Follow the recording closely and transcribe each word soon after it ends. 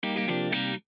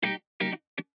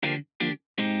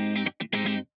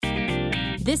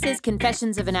This is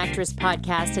Confessions of an Actress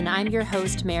podcast, and I'm your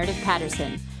host, Meredith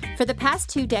Patterson. For the past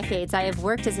 2 decades, I have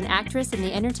worked as an actress in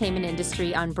the entertainment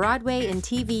industry on Broadway, in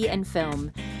TV, and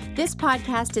film. This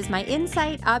podcast is my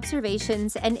insight,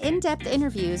 observations, and in-depth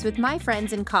interviews with my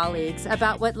friends and colleagues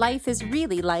about what life is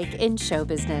really like in show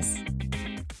business.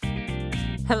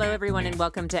 Hello, everyone, and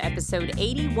welcome to episode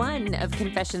 81 of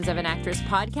Confessions of an Actress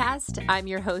podcast. I'm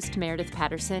your host, Meredith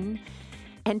Patterson.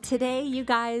 And today, you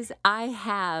guys, I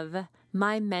have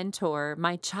my mentor,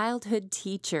 my childhood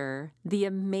teacher, the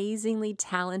amazingly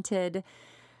talented,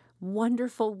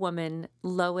 wonderful woman,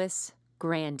 Lois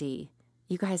Grandi.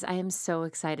 You guys, I am so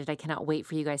excited. I cannot wait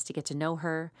for you guys to get to know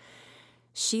her.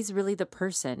 She's really the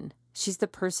person. She's the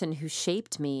person who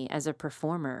shaped me as a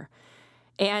performer.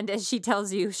 And as she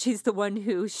tells you, she's the one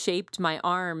who shaped my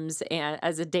arms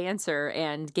as a dancer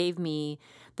and gave me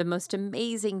the most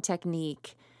amazing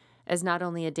technique as not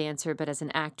only a dancer, but as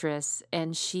an actress.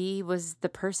 And she was the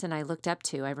person I looked up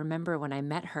to. I remember when I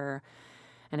met her,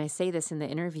 and I say this in the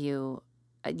interview,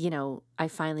 I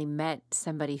finally met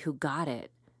somebody who got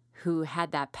it, who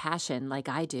had that passion like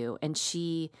I do. And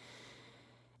she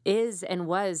is and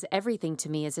was everything to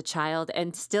me as a child.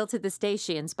 And still to this day,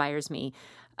 she inspires me.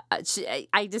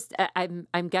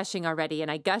 I'm gushing already.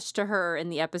 And I gushed to her in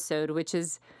the episode, which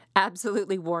is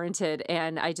absolutely warranted.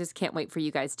 And I just can't wait for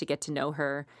you guys to get to know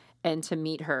her and to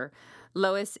meet her.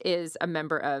 Lois is a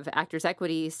member of Actors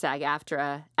Equity,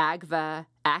 SAG-AFTRA, AGVA,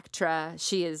 ACTRA.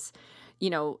 She is,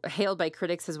 hailed by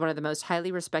critics as one of the most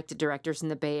highly respected directors in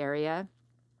the Bay Area.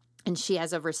 And she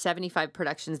has over 75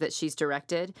 productions that she's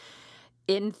directed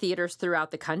in theaters throughout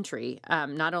the country,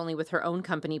 not only with her own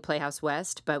company, Playhouse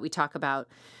West, but we talk about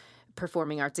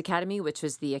Performing Arts Academy, which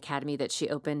was the academy that she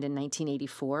opened in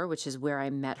 1984, which is where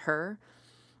I met her.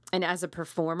 And as a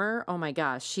performer, oh my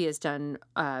gosh, she's done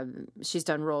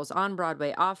roles on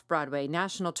Broadway, off Broadway,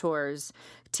 national tours,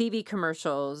 TV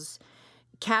commercials,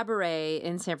 cabaret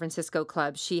in San Francisco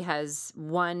clubs. She has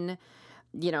won,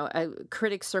 a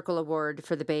Critics Circle Award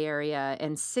for the Bay Area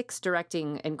and 6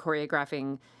 directing and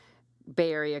choreographing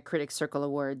Bay Area Critics Circle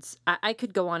Awards. I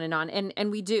could go on,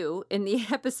 and we do in the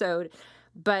episode.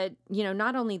 But,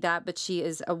 not only that, but she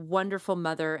is a wonderful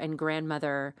mother and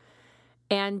grandmother.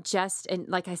 And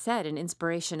like I said, an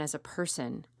inspiration as a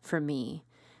person for me.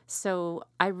 So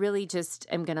I really just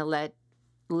am going to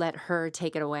let her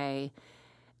take it away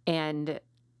and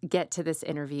get to this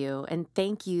interview. And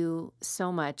thank you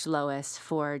so much, Lois,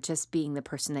 for just being the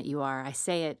person that you are. I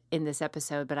say it in this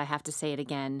episode, but I have to say it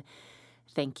again.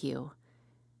 Thank you.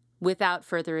 Without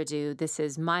further ado, this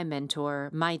is my mentor,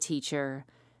 my teacher,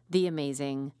 the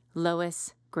amazing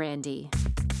Lois Grandi.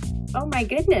 Oh my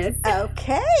goodness.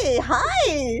 Okay.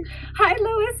 Hi. Hi,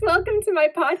 Lois. Welcome to my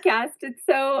podcast.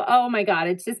 Oh my God.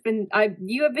 It's just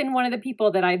you have been one of the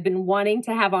people that I've been wanting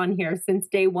to have on here since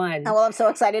day one. Oh, well, I'm so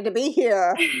excited to be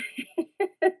here.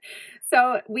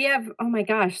 So we have, oh my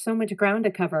gosh, so much ground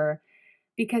to cover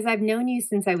because I've known you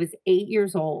since I was 8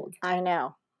 years old. I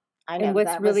know. And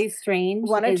what's really strange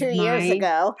 1 or 2 years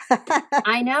ago.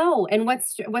 I know. And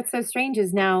what's so strange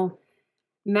is now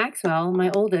Maxwell, my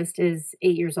oldest, is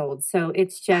 8 years old. So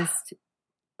it's just,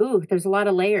 there's a lot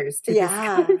of layers to this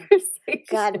conversation.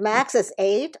 God, Max is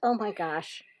 8? Oh my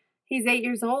gosh. He's 8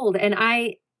 years old. And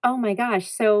oh my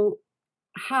gosh. So,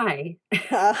 hi.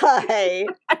 Hi.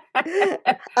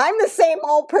 I'm the same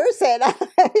old person.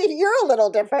 You're a little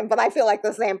different, but I feel like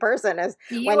the same person as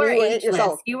when you were 8 years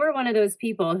old. You were one of those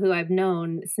people who I've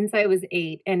known since I was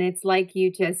 8. And it's like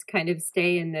you just kind of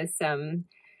stay in this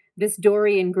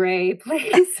Dorian Gray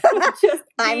place.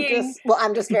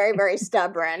 I'm just very, very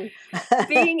stubborn.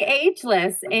 Being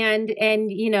ageless and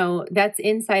that's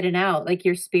inside and out. Like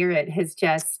your spirit has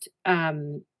just,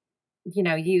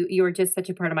 you're just such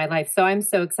a part of my life. So I'm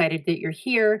so excited that you're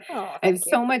here. Oh, I have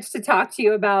so much to talk to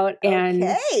you about.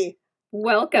 And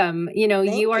welcome.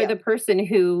 You are the person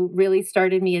who really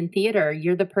started me in theater.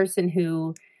 You're the person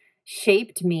who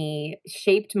shaped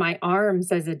my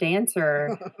arms as a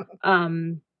dancer.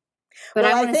 But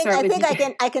well, I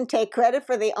think I can take credit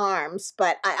for the arms,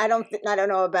 but I don't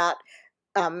know about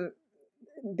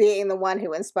being the one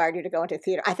who inspired you to go into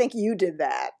theater. I think you did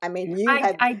that. I mean, you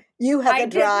had the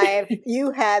drive,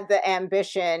 you had the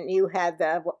ambition, you had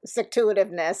the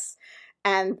stick-to-itiveness,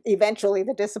 and eventually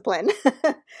the discipline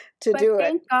to do it.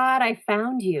 Thank God I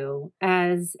found you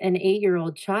as an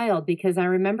 8-year-old child, because I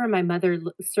remember my mother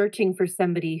searching for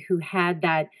somebody who had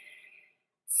that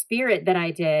spirit that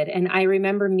I did. And I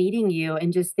remember meeting you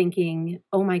and just thinking,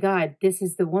 oh my God, this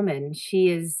is the woman. She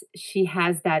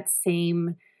has that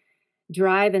same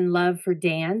drive and love for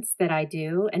dance that I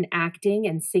do, and acting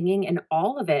and singing and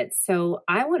all of it. So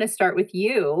I want to start with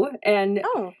you and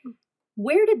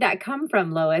Where did that come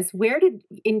from, Lois?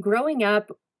 In growing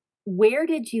up, where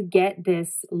did you get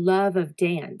this love of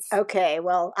dance? Okay,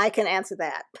 well, I can answer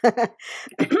that.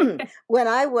 When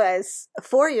I was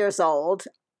 4 years old,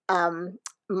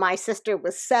 my sister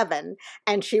was 7,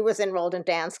 and she was enrolled in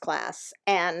dance class.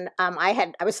 And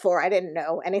I was 4, I didn't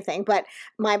know anything, but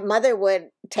my mother would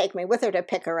take me with her to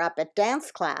pick her up at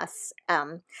dance class.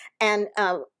 And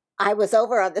I was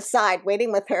over on the side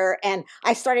waiting with her, and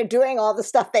I started doing all the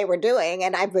stuff they were doing,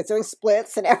 and I was doing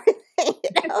splits and everything,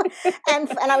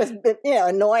 and I was,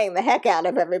 annoying the heck out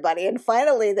of everybody. And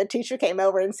finally, the teacher came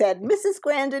over and said, "Mrs.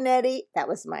 Grandinetti," that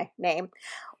was my name,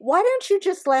 "why don't you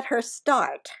just let her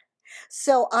start?"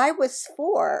 So I was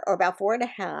 4, or about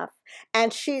 4.5,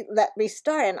 and she let me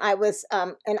start, and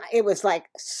and it was like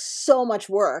so much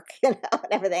work, and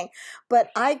everything. But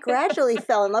I gradually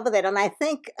fell in love with it, and I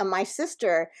think my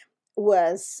sister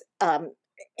was an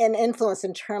influence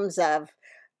in terms of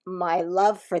my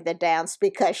love for the dance,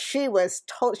 because she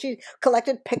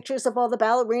collected pictures of all the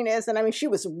ballerinas, and I mean, she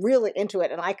was really into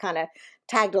it, and I kind of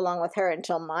tagged along with her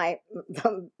until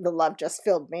the love just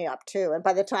filled me up too. And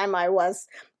by the time I was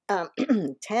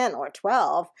 10 or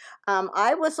 12,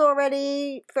 I was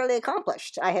already fairly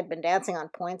accomplished. I had been dancing on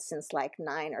points since like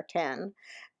 9 or 10.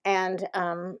 And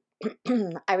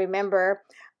I remember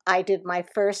I did my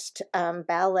first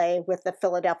ballet with the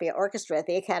Philadelphia Orchestra at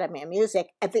the Academy of Music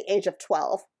at the age of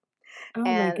 12. Oh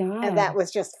my And that God.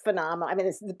 was just phenomenal. I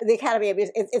mean, the Academy of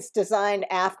Music. It's designed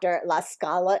after La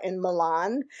Scala in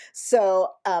Milan, so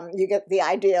you get the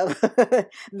idea of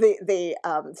the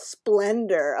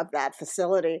splendor of that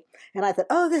facility. And I thought,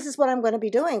 oh, this is what I'm going to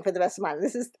be doing for the rest of my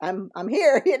life. I'm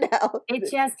here,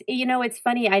 It just, it's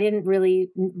funny. I didn't really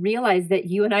realize that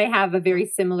you and I have a very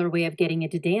similar way of getting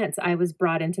into dance. I was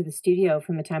brought into the studio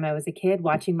from the time I was a kid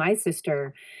watching my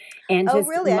sister, and Oh, just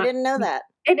really? I didn't know that.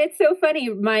 and it's so funny.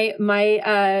 We've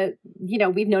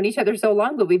known each other so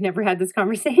long, but we've never had this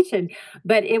conversation.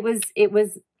 But it was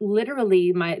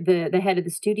literally the head of the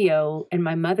studio and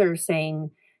my mother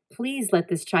saying, "Please let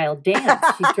this child dance.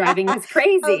 She's driving us Oh,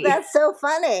 crazy." that's so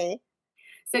funny.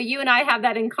 So you and I have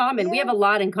that in common. We Yeah, have a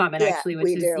lot in common, yeah, actually, which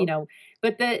we is, do.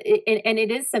 but and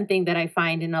it is something that I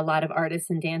find in a lot of artists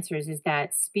and dancers is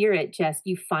that spirit, just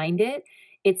you find it,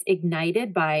 it's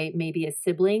ignited by maybe a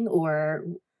sibling or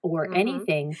Hmm.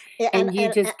 anything, Yeah, and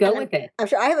you just go with it. I'm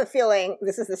sure, I have a feeling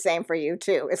this is the same for you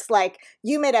too. It's like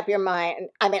you made up your mind.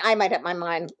 I mean, I made up my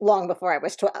mind long before I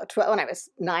was 12, when I was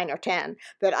 9 or 10,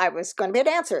 that I was going to be a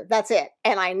dancer. That's it.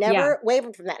 And I Yeah. never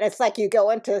wavered from that. It's like you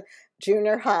go into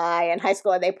junior high and high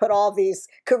school, and they put all these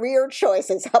career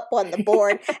choices up on the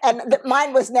board, and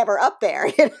mine was never up there,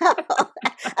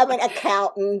 I mean,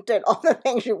 accountant and all the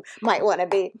things you might want to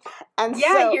be. And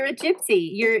Yeah, so you're a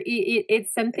gypsy.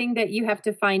 It's something that you have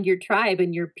to find your tribe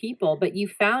and your people, but you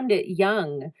found it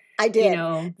young, I you did.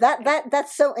 know.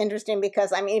 That's so interesting,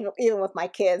 because I mean, even with my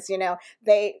kids,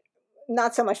 they,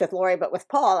 not so much with Lori, but with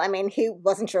Paul. I mean, he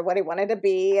wasn't sure what he wanted to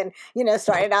be, and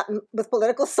started out with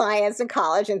political science in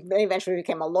college, and then eventually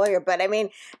became a lawyer. But I mean,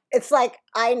 it's like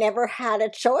I never had a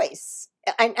choice.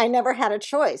 I never had a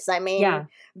choice. I mean, Yeah.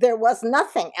 there was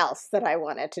nothing else that I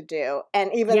wanted to do.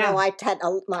 And even though Yeah.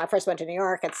 when I first went to New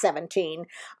York at 17,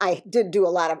 I did do a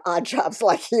lot of odd jobs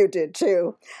like you did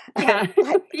too. Yeah.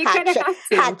 Like You kind of have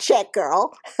hat to. check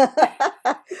girl.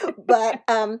 But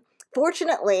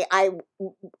fortunately,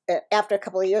 after a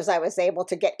couple of years, I was able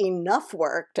to get enough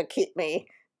work to keep me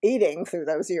eating through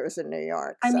those years in New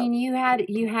York. I So mean, you had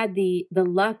the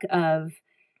luck of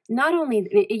not only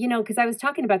because I was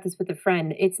talking about this with a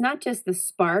friend. It's not just the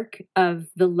spark of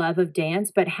the love of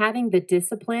dance, but having the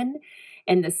discipline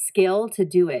and the skill to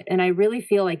do it. And I really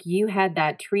feel like you had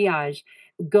that triage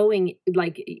going,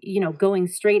 like, going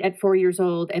straight at 4 years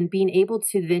old and being able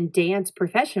to then dance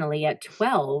professionally at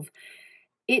 12.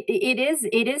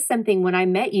 It is something. When I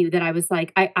met you, that I was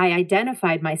like, I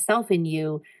identified myself in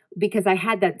you because I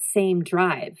had that same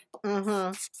drive,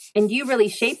 hmm and you really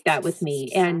shaped that with me,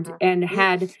 and hmm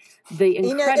had the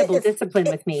incredible discipline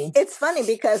with me. it's funny,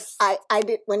 because I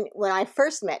did, when I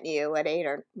first met you at 8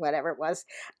 or whatever it was,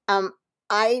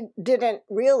 I didn't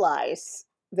realize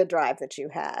the drive that you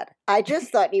had. I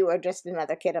just thought you were just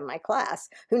another kid in my class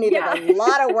who needed a Yeah.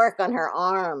 lot of work on her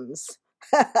arms.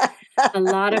 A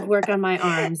lot of work on my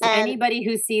arms. And Anybody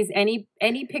who sees any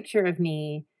picture of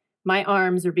me, my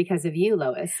arms are because of you,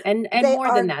 Lois, and they more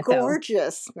than are that, though.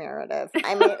 gorgeous, Meredith.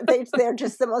 I mean, they're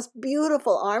just the most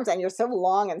beautiful arms, and you're so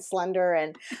long and slender.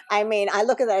 And I mean, I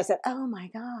look at that, I said, "Oh my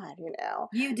God."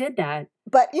 You did that.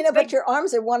 But But but your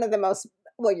arms are one of the most,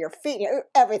 well, your feet,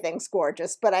 everything's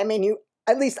gorgeous. But I mean,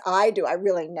 at least I do. I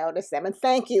really notice them, and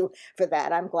thank you for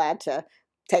that. I'm glad to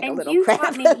take a And little you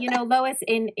taught me, credit. Lois,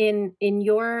 in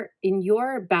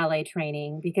your ballet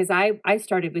training, because I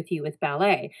started with you with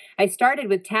ballet. I started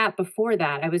with tap before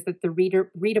that. I was at the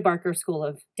Rita Barker School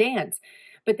of Dance,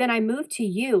 but then I moved to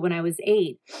you when I was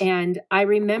 8, and I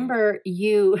remember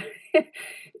you.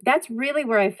 That's really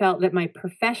where I felt that my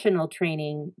professional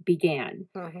training began,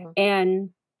 Mhm. and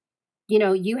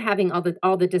you having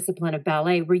all the discipline of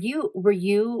ballet. Were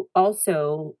you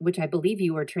also, which I believe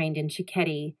you were trained in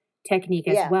Cicchetti technique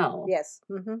as Yeah. well? Yes.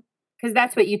 Hmm. Because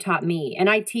that's what you taught me, and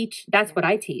that's what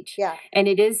I teach, Yeah. and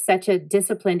it is such a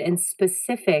disciplined and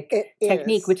specific It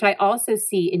technique, is. which I also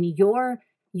see in your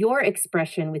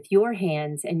expression with your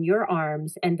hands and your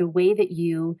arms, and the way that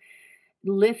you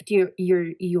lift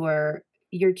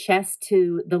your chest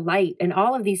to the light, and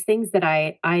all of these things that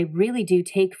I really do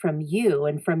take from you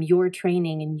and from your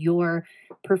training and your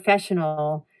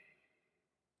professional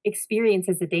experience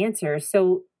as a dancer.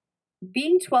 So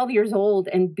being 12 years old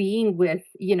and being with,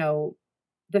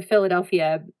 the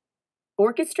Philadelphia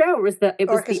Orchestra, or it was the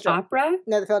Orchestra. opera?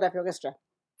 No, the Philadelphia Orchestra.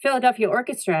 Philadelphia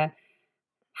Orchestra.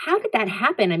 How did that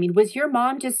happen? I mean, was your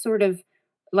mom just sort of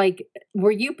like,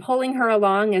 were you pulling her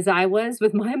along as I was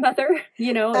with my mother?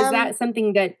 Is Um, that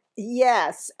something that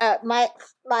yes. My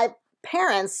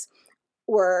parents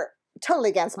were totally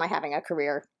against my having a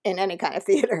career in any kind of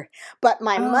theater. But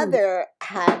my oh, mother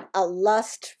had a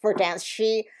lust for dance.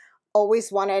 She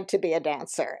always wanted to be a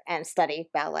dancer and study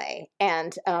ballet.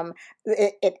 And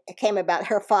it came about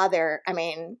her father. I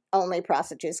mean, only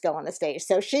prostitutes go on the stage.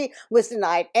 So she was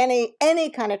denied any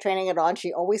kind of training at all. And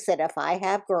she always said, if I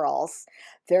have girls,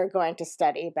 they're going to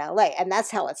study ballet. And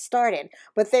that's how it started.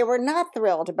 But they were not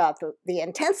thrilled about the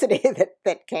intensity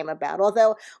that came about.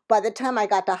 Although by the time I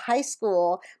got to high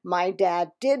school, my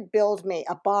dad did build me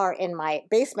a bar in my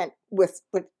basement with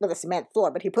a cement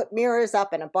floor, but he put mirrors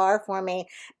up and a bar for me.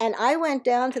 And I went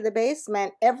down to the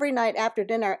basement every night after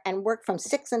dinner and worked from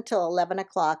 6 until 11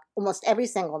 o'clock almost every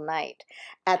single night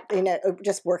at,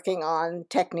 just working on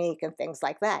technique and things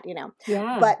like that.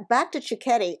 yeah. But back to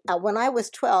Cicchetti, when I was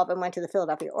 12 and went to the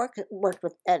Philadelphia Orchestra, worked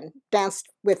with and danced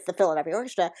with the Philadelphia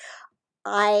Orchestra,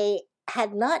 I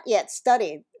had not yet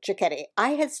studied Cicchetti. I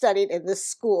had studied in this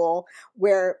school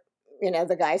where,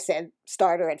 the guy said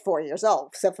starter at 4 years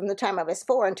old. So from the time I was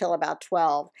 4 until about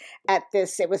 12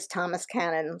 it was Thomas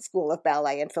Cannon School of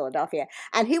Ballet in Philadelphia.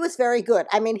 And he was very good.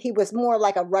 I mean, he was more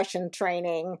like a Russian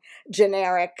training,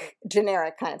 generic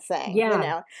kind of thing.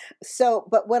 Yeah. So,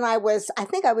 but I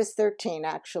think I was 13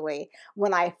 actually,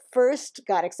 when I first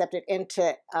got accepted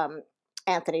into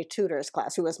Anthony Tudor's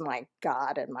class, who was my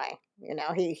god and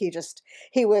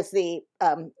he was the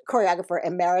choreographer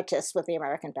emeritus with the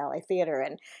American Ballet Theater,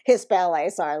 and his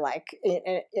ballets are like,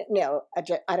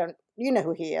 I don't, you know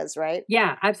who he is, right?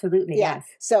 Yeah, absolutely, Yeah. yes.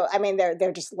 So I mean,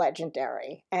 they're just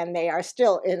legendary, and they are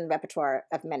still in repertoire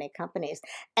of many companies.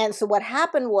 And so what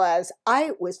happened was,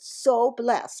 I was so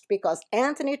blessed because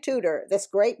Anthony Tudor, this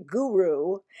great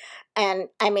guru, and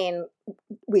I mean,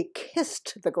 we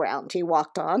kissed the ground he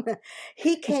walked on.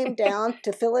 He came down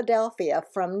to Philadelphia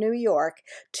from New York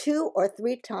 2 or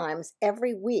 3 times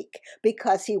every week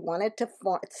because he wanted to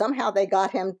form. Somehow they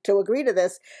got him to agree to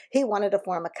this. He wanted to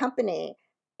form a company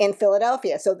in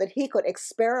Philadelphia so that he could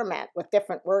experiment with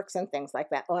different works and things like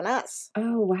that on us.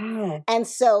 Oh, wow. And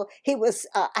so he was,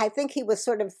 I think he was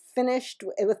sort of finished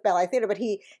with ballet theater, but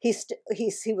he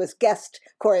was guest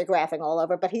choreographing all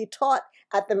over, but he taught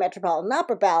at the Metropolitan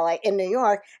Opera Ballet in New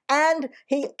York, and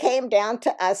he came down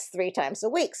to us 3 times a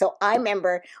week. So I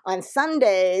remember on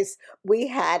Sundays, we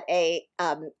had a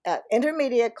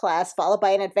intermediate class, followed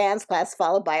by an advanced class,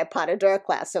 followed by a pas de deux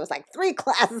class. So it was like 3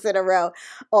 classes in a row,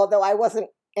 although I wasn't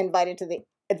invited to the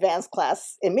advanced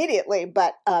class immediately.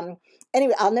 But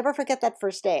anyway, I'll never forget that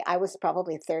first day. I was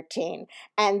probably 13.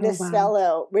 And Oh, this wow.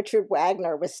 fellow, Richard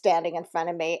Wagner, was standing in front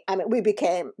of me. I mean, we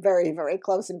became very, very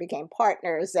close and became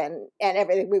partners and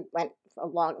everything. We went a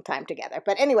long time together.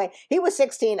 But anyway, he was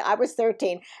 16, I was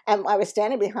 13, and I was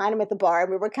standing behind him at the bar,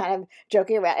 and we were kind of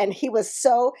joking around, and he was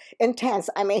so intense.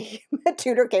 I mean, the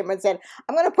tutor came and said,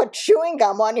 I'm going to put chewing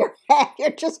gum on your hand.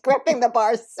 You're just gripping the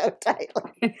bars so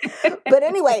tightly. But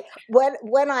anyway,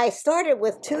 when I started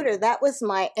with Tudor, that was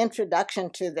my introduction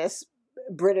to this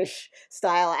British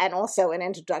style, and also an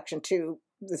introduction to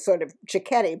the sort of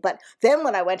Cicchetti. But then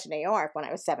when I went to New York when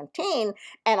I was 17,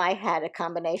 and I had a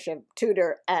combination of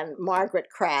Tudor and Margaret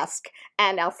Krask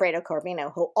and Alfredo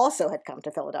Corvino, who also had come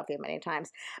to Philadelphia many times.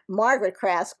 Margaret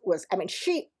Krask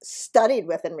she studied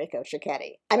with Enrico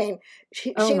Cicchetti. I mean,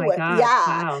 Oh she my was, gosh,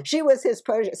 yeah, wow. she was his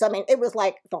protege. So I mean, it was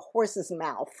like the horse's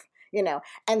mouth.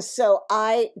 And so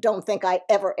I don't think I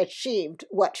ever achieved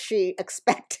what she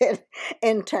expected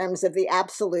in terms of the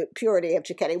absolute purity of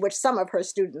Cicchetti, which some of her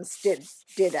students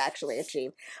did actually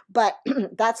achieve. But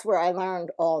that's where I learned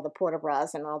all the port de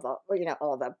bras and all the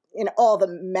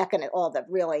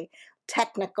really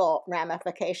technical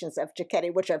ramifications of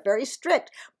Cicchetti, which are very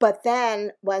strict. But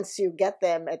then once you get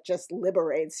them, it just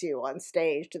liberates you on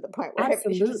stage to the point where you just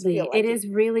feel Absolutely. like It is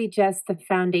really just the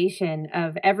foundation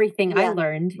of everything I yeah.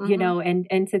 learned,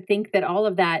 and to think that all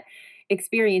of that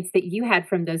experience that you had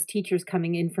from those teachers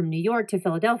coming in from New York to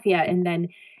Philadelphia, and then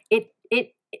it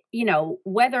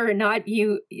whether or not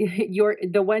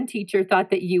the one teacher thought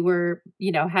that you were,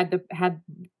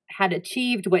 had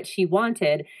achieved what she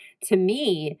wanted, to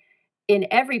me, in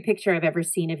every picture I've ever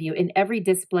seen of you, in every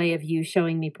display of you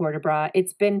showing me port de bras,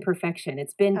 it's been perfection.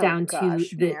 It's been Oh down to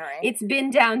gosh, Mary. it's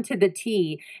been down to the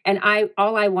T. And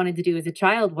all I wanted to do as a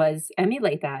child was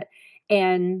emulate that.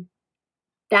 And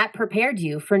that prepared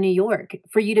you for New York,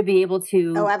 for you to be able Oh,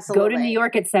 to go to New absolutely.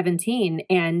 York at 17.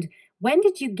 And when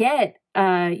did you get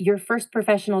your first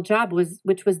professional job,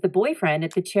 which was the boyfriend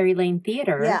at the Cherry Lane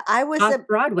Theater Yeah, I was off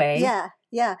Broadway?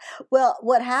 Yeah. Well,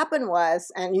 what happened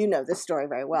was, and you know this story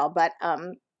very well, but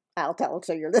I'll tell it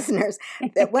to your listeners,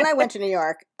 that when I went to New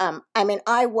York, I mean,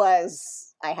 I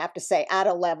have to say, at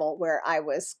a level where I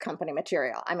was company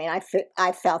material. I mean, I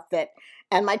felt that,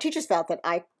 and my teachers felt that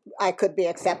I could be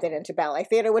accepted into ballet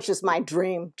theater, which is my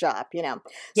dream job,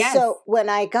 Yes. So when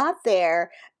I got there,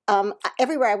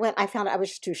 everywhere I went, I found I was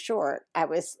just too short. I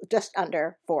was just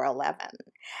under 4'11",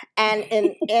 and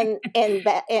and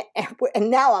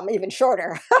now I'm even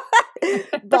shorter.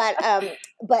 but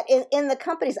in the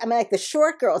companies, I mean, like the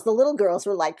short girls, the little girls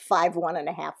were like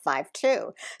 5'1.5",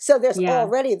 5'2". So there's Yeah.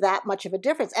 already that much of a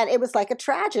difference, and it was like a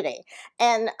tragedy.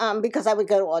 And because I would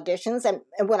go to auditions, and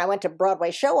when I went to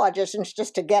Broadway show auditions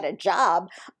just to get a job,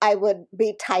 I would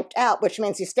be typed out, which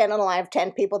means you stand on a line of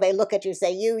 10 people. They look at you,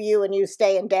 say you, and you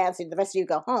stay and dance, and the rest of you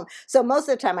go home. So most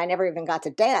of the time, I never even got to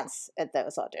dance at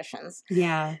those auditions.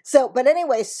 Yeah. So, but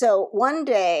anyway, so one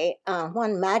day,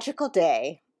 one magical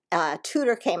day, a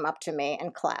tutor came up to me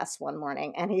in class one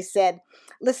morning, and he said,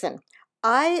 "Listen,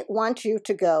 I want you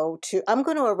to I'm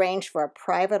going to arrange for a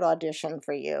private audition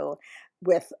for you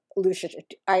with Lucia."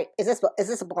 Is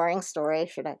this a boring story?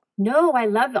 Should I? No, I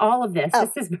love all of this. Oh,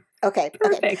 This is okay.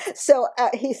 perfect. So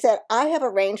he said, I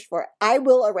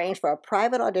will arrange for a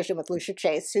private audition with Lucia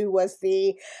Chase, who was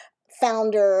the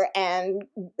founder and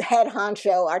head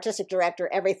honcho, artistic director,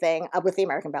 everything with the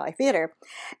American Ballet Theater.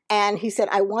 And he said,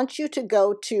 I want you to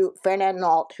go to Fernand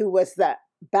Nault, who was the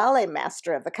ballet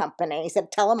master of the company. He said,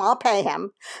 tell him I'll pay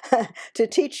him to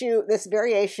teach you this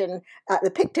variation, the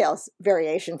pigtails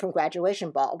variation from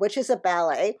Graduation Ball, which is a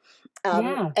ballet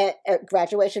a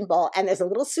graduation ball. And there's a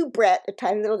little soubrette, a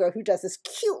tiny little girl, who does this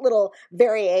cute little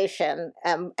variation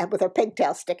with her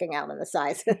pigtails sticking out on the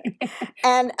sides.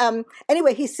 And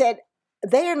anyway, he said,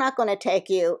 they are not going to take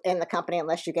you in the company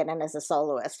unless you get in as a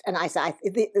soloist. And I said,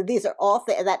 these are all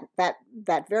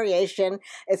that variation.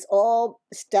 It's all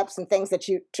steps and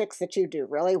tricks that you do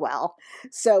really well.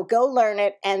 So go learn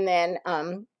it, and then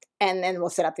we'll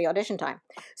set up the audition time.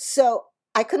 So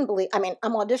I couldn't believe. I mean,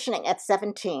 I'm auditioning at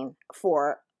 17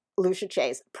 for Lucia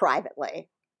Chase privately.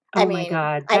 Oh my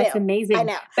God, that's amazing. I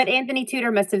know. But Anthony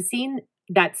Tudor must have seen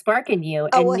that spark in you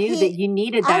and knew that you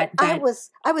needed that. I was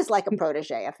like a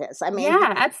protege of his. I mean,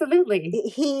 yeah, absolutely.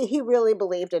 He really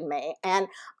believed in me, and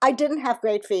I didn't have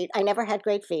great feet. I never had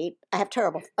great feet. I have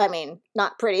terrible. I mean,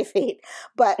 not pretty feet,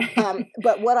 but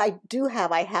what I do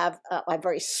have, I'm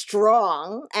very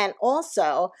strong, and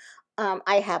also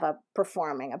I have a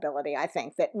performing ability, I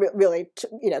think, that really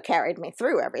carried me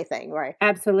through everything. Right?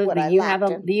 Absolutely, you have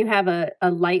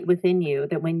a light within you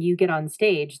that when you get on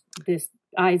stage, this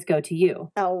eyes go to you.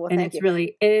 Oh, well, and thank you.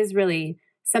 It is really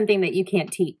something that you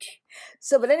can't teach.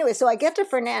 So, but anyway, so I get to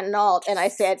Fernand Nault, and I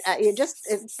said, "You just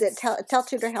tell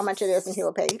Tudor how much it is, and he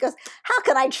will pay." He goes, "How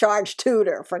can I charge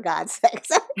Tudor, for God's sakes?"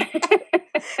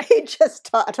 He just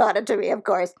taught it to me, of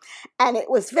course, and it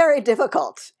was very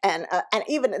difficult. And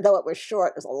even though it was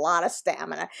short, there's a lot of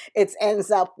stamina. It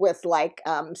ends up with like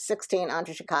 16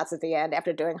 entrechats at the end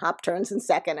after doing hop turns in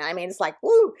second. I mean, it's like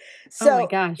woo. So, oh my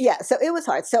gosh, yeah. So it was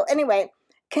hard. So anyway.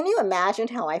 Can you imagine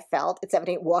how I felt at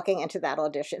 17 walking into that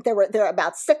audition? There were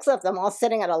about 6 of them all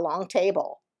sitting at a long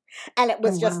table, and it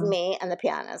was just me and the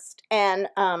pianist. And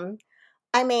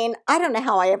I mean, I don't know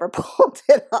how I ever pulled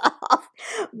it off,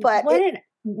 but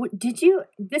did you?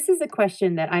 This is a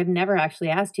question that I've never actually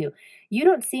asked you. You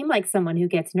don't seem like someone who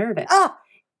gets nervous.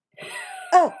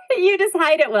 Oh, you just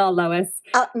hide it well, Lois.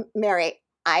 Mary.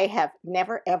 I have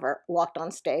never, ever walked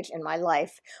on stage in my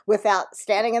life without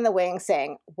standing in the wings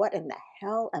saying, what in the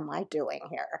hell am I doing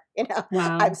here?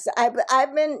 Wow.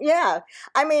 I've been, yeah.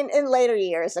 I mean, in later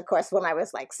years, of course, when I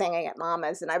was like singing at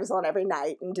Mama's and I was on every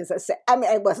night and just, I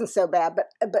mean, it wasn't so bad,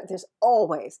 but there's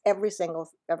always every single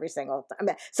time. I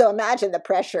mean, so imagine the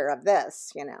pressure of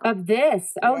this, Of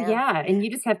this. Oh, Yeah. yeah, and you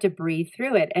just have to breathe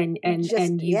through it, and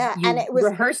Yeah. And you it was,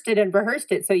 rehearsed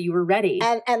it, so you were ready.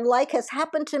 and like has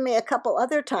happened to me a couple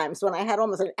other times when I had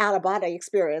almost an out of body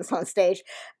experience on stage,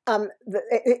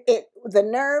 the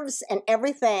nerves and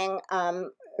everything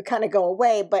kind of go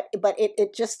away, but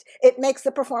it makes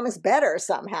the performance better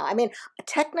somehow. I mean,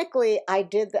 technically, I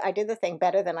did the thing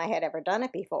better than I had ever done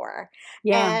it before,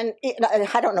 Yeah. and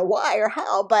I don't know why or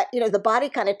how, but the body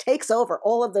kind of takes over.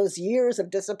 All of those years of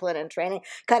discipline and training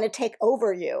kind of take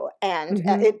over you, and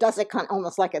Mhm. it does it kind of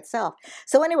almost like itself.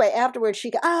 So anyway, afterwards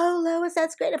she goes, "Oh, Lois,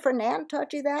 that's great. If Fernand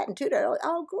taught you that, and Tudor,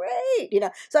 oh, great."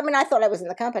 So I mean, I thought I was in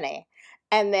the company,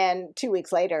 and then 2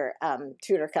 weeks later,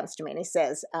 Tudor comes to me and he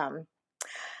says,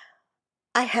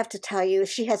 I have to tell you,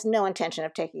 she has no intention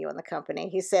of taking you in the company.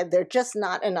 He said, there are just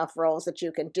not enough roles that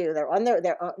you can do.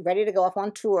 They're ready to go off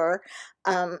on tour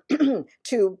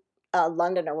to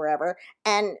London or wherever,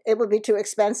 and it would be too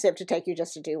expensive to take you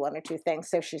just to do one or two things.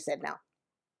 So she said no.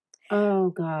 Oh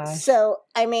gosh. So,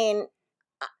 I mean,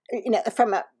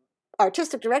 from a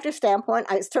artistic director standpoint,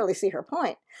 I totally see her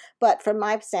point. But from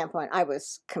my standpoint, I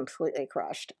was completely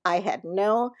crushed. I had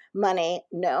no money,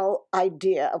 no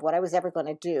idea of what I was ever going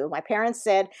to do. My parents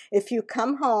said, if you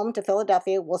come home to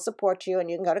Philadelphia, we'll support you and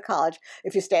you can go to college.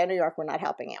 If you stay in New York, we're not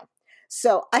helping you.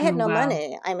 So I had Oh, no wow.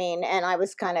 money. I mean, and I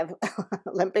was kind of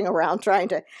limping around trying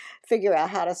to figure out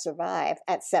how to survive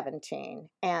at 17.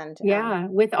 And Yeah,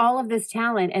 with all of this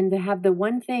talent and to have the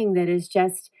one thing that is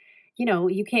just,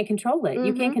 you can't control it.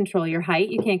 You can't hmm control your height.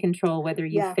 You can't control whether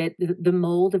you yeah, fit the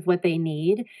mold of what they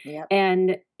need. yep.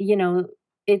 And,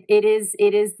 it is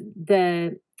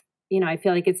I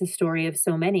feel like it's a story of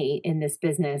so many in this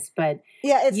business, but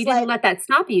Yeah, you it's didn't like, let that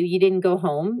stop you. You didn't go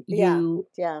home. yeah, You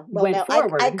yeah. Well, went no, I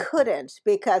forward. couldn't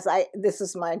because this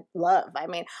is my love. I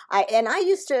mean, I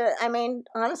used to. I mean,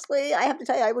 honestly, I have to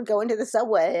tell you, I would go into the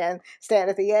subway and stand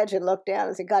at the edge and look down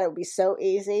and say, God, it would be so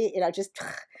easy, just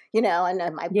and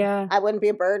then Yeah. I wouldn't be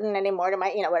a burden anymore to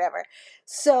my, whatever.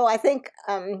 So I think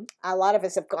a lot of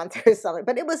us have gone through something,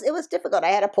 but it was difficult. I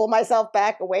had to pull myself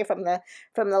back away from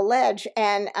the ledge,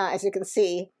 and as you can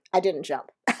see, I didn't jump,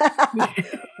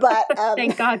 but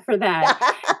Thank God for that.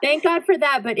 Thank God for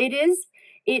that, but it is,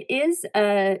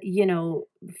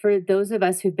 for those of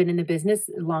us who've been in the business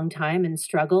a long time and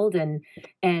struggled and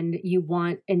you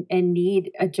want and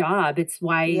need a job, it's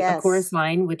why a chorus yes,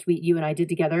 line, which you and I did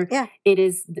together, yeah.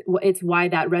 it's why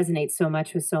that resonates so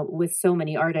much with so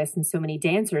many artists and so many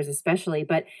dancers especially,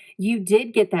 but you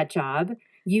did get that job.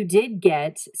 You did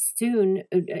get soon,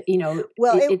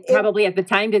 Well, it probably at the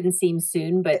time didn't seem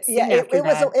soon, but yeah, soon after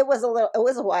that. it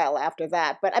was a while after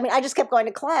that, but I mean, I just kept going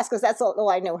to class because that's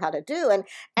all I knew how to do.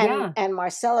 Yeah. And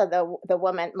Marcella, the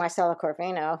woman, Marcella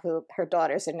Corvino, who her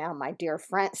daughters are now my dear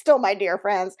friends, still my dear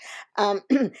friends.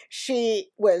 She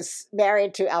was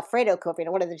married to Alfredo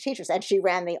Corvino, one of the teachers, and she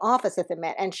ran the office at the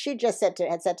Met. And she just had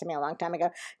said to me a long time ago,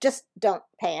 just don't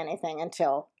pay anything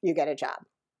until you get a job.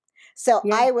 So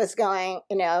Yeah. I was going,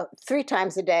 3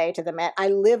 times a day to the Met. I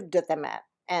lived at the Met.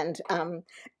 And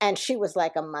she was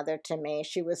like a mother to me.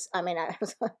 She was, I mean, I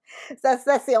was,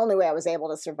 that's the only way I was able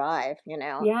to survive.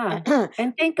 Yeah,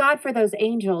 and thank God for those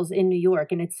angels in New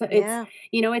York, and Yeah,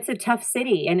 it's a tough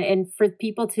city, and for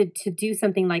people to do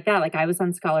something like that, like I was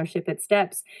on scholarship at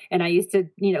Steps, and I used to,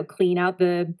 clean out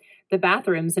the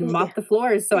bathrooms and yeah, mop the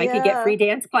floors so I could get yeah, free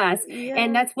dance class, and yeah,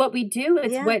 that's what we do.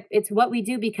 yeah. It's what we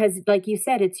do because, like you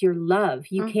said, it's your love.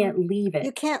 You hmm can't leave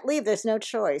You it. can't leave. There's no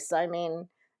choice. I mean,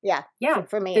 yeah, Yeah,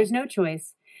 for me. there's no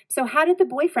choice. So how did the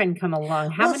boyfriend come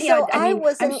along? How Well, many so I I mean,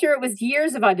 was I'm in, sure it was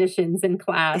years of auditions and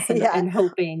class and yeah. and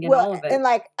hoping and Well, all of and it.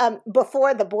 like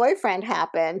before the boyfriend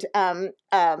happened,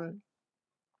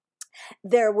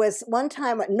 there was one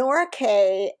time Nora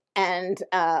Kay and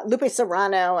Lupe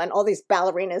Serrano and all these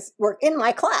ballerinas were in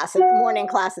my class, in the morning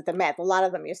class at the Met. A lot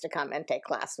of them used to come and take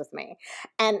class with me.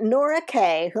 And Nora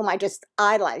Kay, whom I just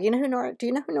idolized, do you know who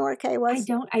Nora Kay was?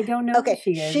 I don't know who Okay,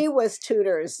 she is. she was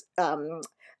Tudor's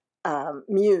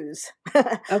muse.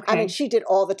 I mean, Okay. she did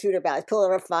all the Tudor ballets,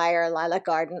 Pillar of Fire, Lilac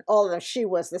Garden, all of them. She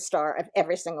was the star of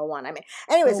every single one. I mean,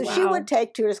 anyway, Oh, so she would wow.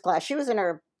 take Tudor's class. She was in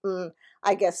her,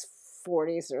 I guess,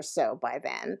 40s or so by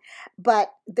then,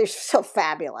 but they're so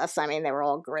fabulous. I mean, they were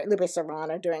all great. Lupe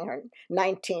Serrano doing her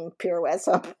 19 pirouettes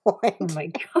on Oh point. my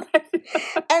god.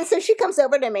 And so she comes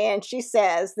over to me and she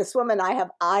says, this woman I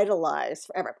have idolized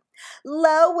forever,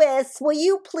 Lois, will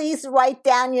you please write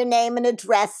down your name and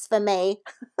address for me?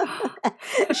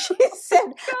 She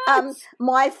said,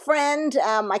 my friend,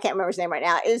 I can't remember his name right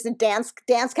now, is a dance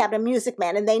captain, music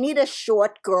man, and they need a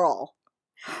short girl.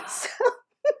 So,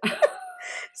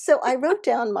 so I wrote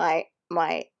down my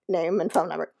name and phone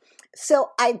number. So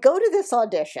I go to this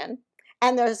audition,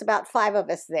 and there's about 5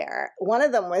 of us there. One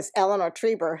of them was Eleanor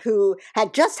Trieber, who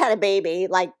had just had a baby,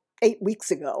 like 8 weeks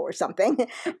ago or something.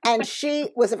 And she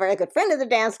was a very good friend of the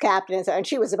dance captain, and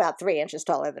she was about 3 inches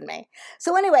taller than me.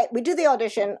 So anyway, we do the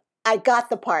audition. I got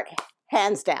the part,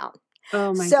 hands down.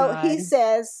 Oh my God. So God. he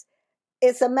says,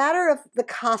 it's a matter of the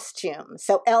costume.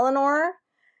 So Eleanor,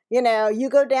 you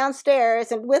go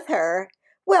downstairs and with her,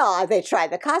 well, they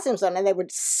tried the costumes on and they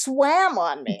would swam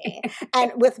on me.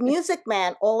 And with Music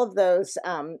Man, all of those,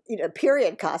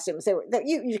 period costumes,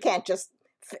 you can't just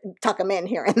tuck them in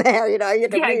here and there, you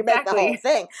have to remake the whole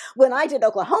thing. When I did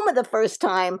Oklahoma the first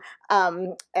time,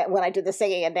 when I did the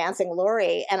Singing and Dancing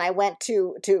Laurie, and I went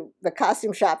to the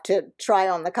costume shop to try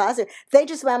on the costume, they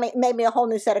just made me a whole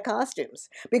new set of costumes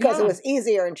because it was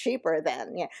easier and cheaper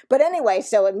then. Yeah. But anyway,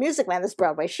 so in Music Man, this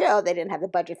Broadway show, they didn't have the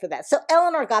budget for that. So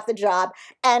Eleanor got the job,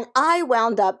 and I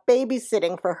wound up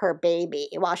babysitting for her baby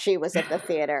while she was at the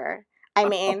theater. I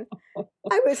mean,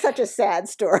 it was such a sad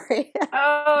story.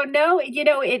 Oh no,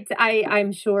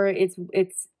 I'm sure it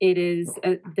is.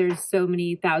 There's so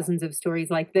many thousands of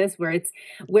stories like this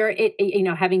where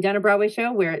having done a Broadway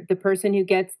show where the person who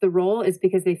gets the role is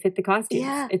because they fit the costumes.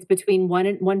 Yeah. It's between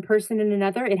one person and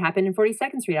another. It happened in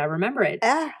 42nd Street. I remember it.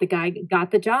 The guy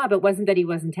got the job. It wasn't that he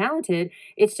wasn't talented.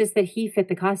 It's just that he fit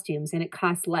the costumes and it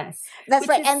cost less. That's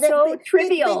right. And so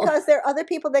trivial because there are other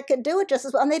people that could do it just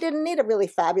as well, and they didn't need a really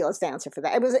fabulous dancer for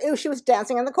that. She was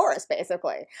dancing in the chorus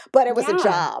basically, but it was a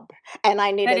job, and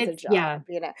I needed the job. Yeah,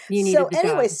 You needed the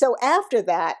job. So after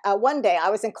that, one day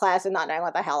I was in class and not knowing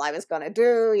what the hell I was going to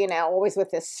do. Always with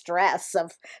this stress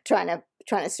of trying to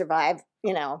survive.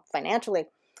 Financially.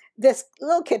 This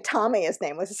little kid, Tommy, his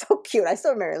name was so cute. I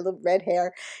still remember, little red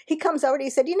hair. He comes over and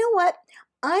he said, "You know what?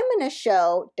 I'm in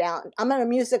a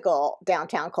musical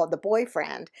downtown called The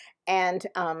Boyfriend, and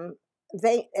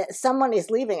someone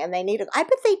is leaving and they need I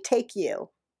bet they'd take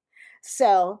you."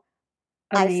 So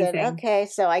Amazing. I said, okay.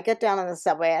 So I get down on the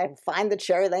subway. I find the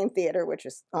Cherry Lane Theater, which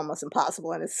is almost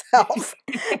impossible in itself.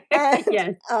 And,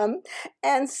 yes.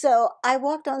 And so I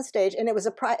walked on stage, and it was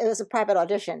a private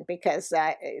audition because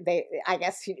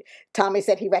Tommy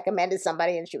said he recommended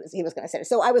somebody, and he was going to say it.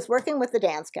 So I was working with the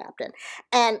dance captain,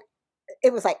 and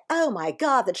it was like, oh my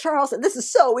God, the Charleston, this is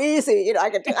so easy. It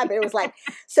was like,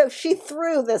 so she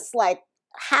threw this like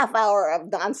half hour of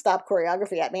nonstop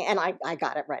choreography at me, and I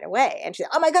got it right away. And she said,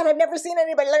 oh my God, I've never seen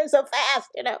anybody learn so fast,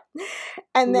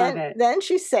 And then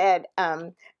she said,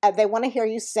 they want to hear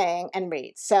you sing and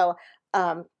read. So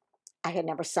I had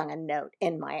never sung a note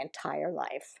in my entire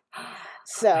life.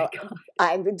 So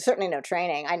I certainly no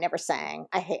training. I never sang.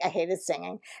 I hated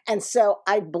singing. And so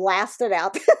I blasted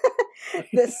out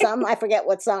this song. I forget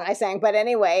what song I sang, but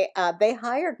anyway, they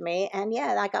hired me, and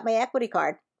I got my equity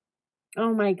card.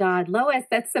 Oh my God, Lois,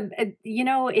 that's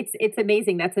it's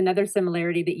amazing. That's another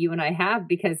similarity that you and I have,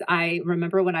 because I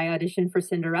remember when I auditioned for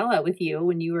Cinderella with you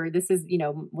when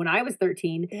when I was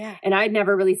 13, and I'd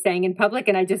never really sang in public,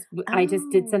 and I just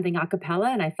did something a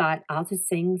cappella, and I thought I'll just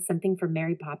sing something from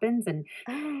Mary Poppins, and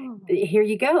here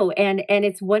you go. And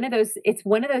it's one of those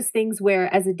things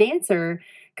where, as a dancer,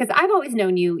 because I've always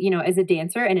known you, as a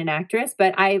dancer and an actress,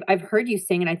 but I've heard you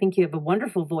sing, and I think you have a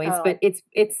wonderful voice. But it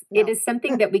is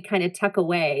something that we kind of tuck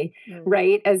away,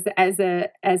 right, as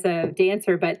a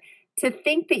dancer. But to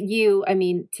think that you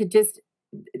and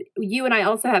I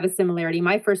also have a similarity.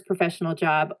 My first professional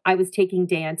job, I was taking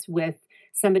dance with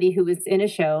somebody who was in a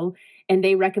show, and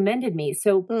they recommended me.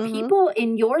 So people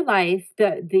in your life,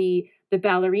 the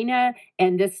ballerina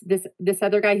and this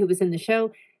other guy who was in the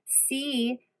show,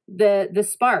 see the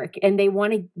spark, and they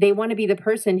want to be the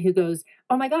person who goes,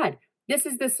 oh my God, this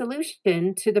is the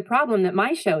solution to the problem that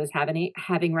my show is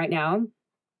having right now.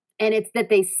 And it's that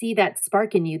they see that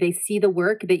spark in you. They see the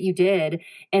work that you did,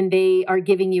 and they are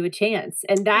giving you a chance.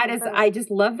 And that is, I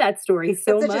just love that story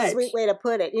so much. That's such a sweet way to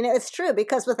put it. It's true,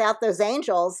 because without those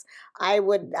angels, I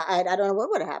don't know what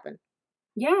would have happened.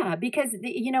 Yeah, because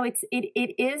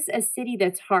it is a city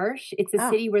that's harsh. It's a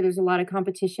city where there's a lot of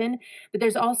competition, but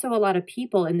there's also a lot of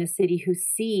people in the city who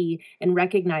see and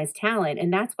recognize talent,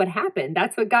 and that's what happened.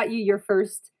 That's what got you your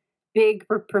first big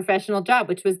professional job,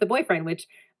 which was The Boyfriend, which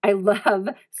I love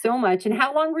so much. And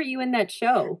how long were you in that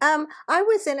show? I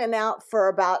was in and out for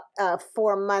about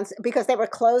 4 months because they were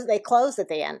closed. They closed at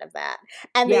the end of that.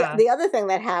 And Yeah. the other thing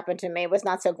that happened to me was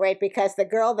not so great because the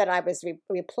girl that I was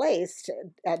replaced,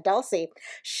 Dulcie,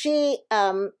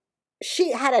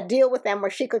 she had a deal with them where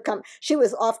she could come. She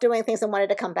was off doing things and wanted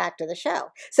to come back to the show,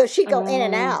 so she'd go in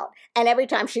and Oh, out. And every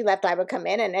time she left, I would come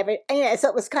in, so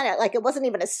it was kind of like it wasn't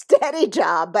even a steady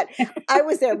job, but I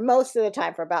was there most of the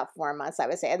time for about 4 months, I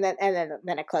would say, and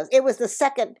then it closed. It was the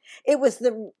second. It was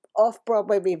the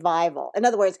off-Broadway revival. In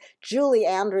other words, Julie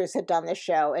Andrews had done this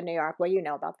show in New York. Well, you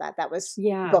know about that. That was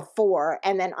yeah. before,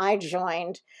 and then I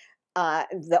joined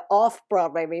the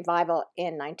off-Broadway revival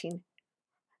in 19.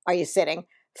 Are you sitting?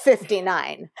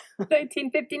 59.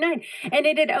 1959. And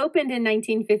it had opened in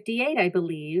 1958, I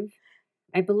believe.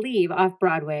 I believe off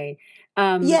Broadway.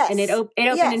 And Yes. it opened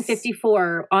in Yes.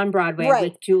 54 on Broadway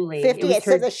Right. with Julie. It was 58.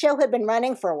 So her. the show had been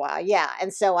running for a while. Yeah.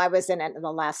 And so I was in it in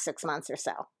the last 6 months or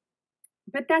so.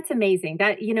 But that's amazing.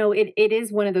 That, it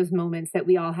is one of those moments that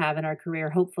we all have in our career,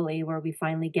 hopefully, where we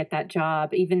finally get that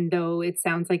job, even though it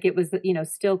sounds like it was,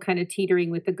 still kind of teetering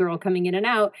with the girl coming in and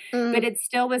out. But Mm, it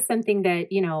still was something that,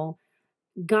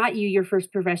 got you your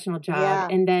first professional job, yeah.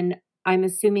 and then I'm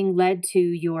assuming led to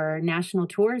your national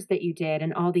tours that you did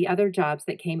and all the other jobs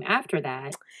that came after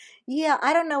that. Yeah,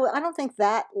 I don't know. I don't think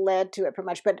that led to it pretty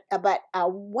much, but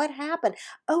what happened?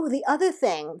 Oh, the other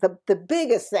thing, the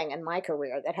biggest thing in my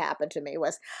career that happened to me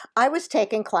was I was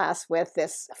taking class with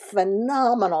this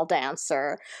phenomenal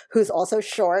dancer who's also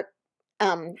short.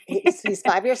 He's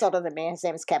 5 years older than me. His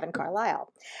name is Kevin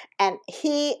Carlisle, and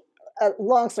he.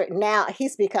 Long story. Now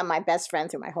he's become my best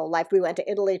friend through my whole life. We went to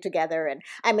Italy together, and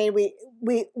I mean,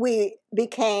 we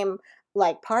became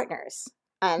like partners,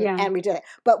 Yeah. and we did it.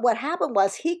 But what happened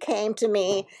was he came to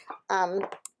me, um,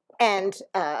 and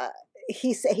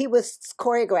he was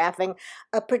choreographing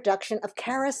a production of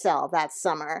Carousel that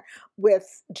summer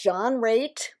with John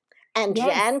Raitt and Yes.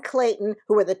 Jan Clayton,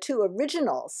 who were the two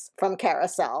originals from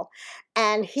Carousel.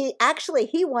 And he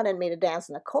wanted me to dance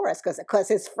in the chorus because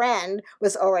his friend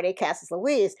was already cast as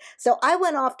Louise. So I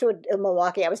went off to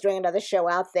Milwaukee. I was doing another show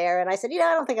out there, and I said,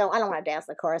 I don't want to dance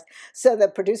in the chorus. So the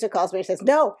producer calls me and says,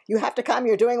 "No, you have to come.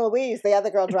 You're doing Louise. The other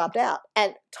girl dropped out."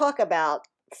 And talk about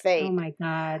Oh fate. my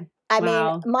God. I mean,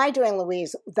 Wow. my doing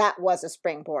Louise, that was a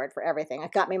springboard for everything.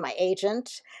 It got me my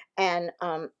agent, and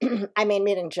I mean,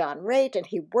 meeting John Raitt, and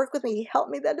he worked with me. He helped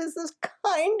me. That is the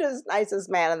kindest, nicest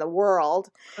man in the world.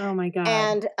 Oh my God.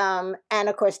 And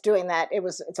of course, doing that,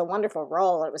 it's a wonderful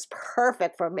role. It was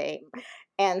perfect for me.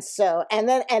 And so, and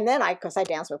then because I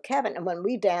danced with Kevin, and when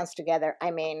we danced together,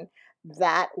 I mean,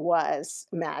 that was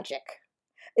magic.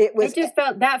 It was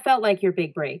That felt like your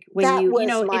big break when that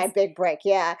was my it's big break,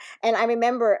 yeah. And I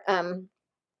remember,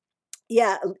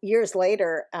 yeah, years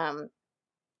later, what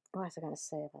was I going to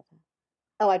say about that?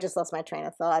 Oh, I just lost my train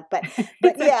of thought. But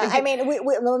it's yeah, I okay. mean, when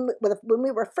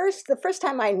we were the first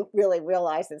time I really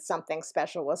realized that something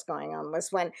special was going on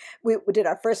was when we did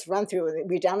our first run through.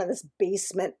 We were down in this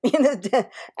basement,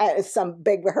 some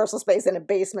big rehearsal space in a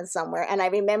basement somewhere. And I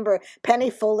remember Penny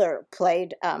Fuller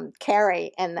played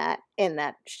Carrie in that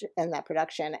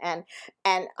production, and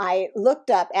I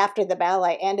looked up after the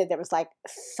ballet ended. There was like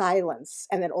silence,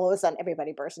 and then all of a sudden,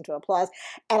 everybody burst into applause.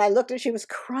 And I looked and she was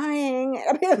crying.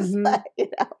 I mean, it was Mhm. like, you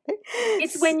know.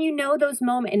 It's when you know those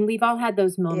moments, and we've all had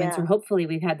those moments, or Yeah. hopefully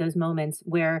we've had those moments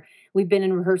where we've been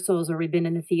in rehearsals or we've been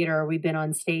in the theater or we've been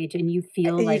on stage and you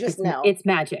feel You like just it's know. it's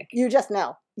magic. You just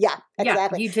know. Yeah, Yeah,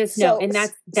 exactly. you just know, So, and so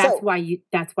that's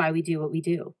why we do what we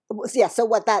do. yeah. So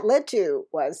what that led to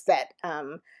was that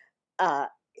uh,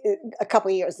 a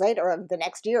couple of years later, or the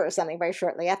next year or something, very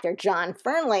shortly after, John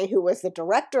Fernley, who was the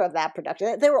director of that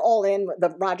production, they were all in the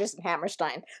Rodgers and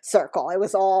Hammerstein circle. It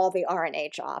was all the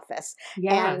R&H office.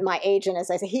 Yeah. And my agent, as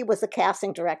I said, he was the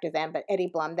casting director then, but Eddie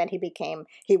Blum, then he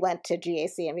went to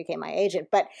GAC and became my agent.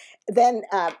 But then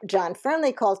John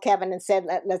Fernley called Kevin and said,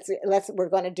 we're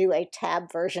going to do a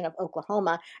tab version of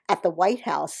Oklahoma at the White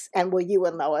House, and will you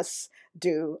and Lois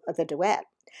do the duet?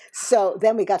 So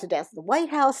then we got to dance at the White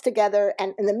House together.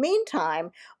 And in the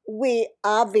meantime, we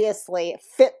obviously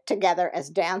fit together as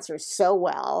dancers so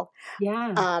well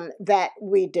Yeah. that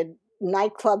we did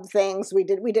nightclub things. We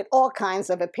did all kinds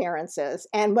of appearances.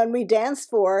 And when we danced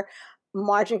for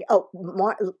Margin,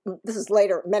 this is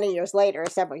later, many years later,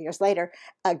 several years later,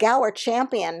 Gower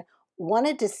Champion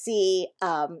wanted to see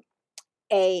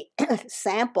a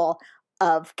sample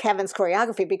of Kevin's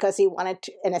choreography because he wanted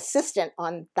an assistant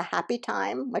on The Happy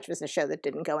Time, which was a show that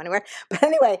didn't go anywhere. But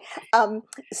anyway,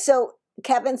 so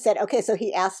Kevin said, okay, so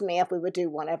he asked me if we would do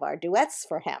one of our duets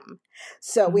for him.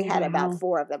 So we had about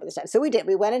 4 of them at the time. So we did.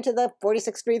 We went into the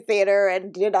 46th Street Theater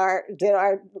and did our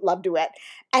love duet.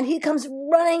 And he comes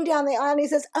running down the aisle and he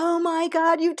says, oh my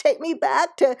God, you take me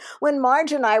back to when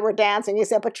Marge and I were dancing. He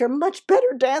said, but you're much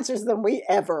better dancers than we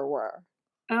ever were.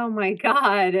 Oh my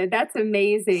God, that's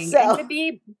amazing. So,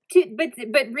 and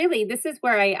but really, this is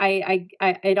where I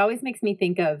it always makes me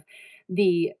think of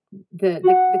the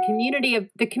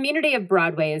community of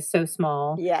Broadway is so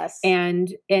small. Yes.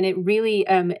 And it really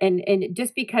and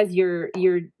just because you're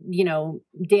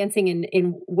dancing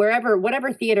in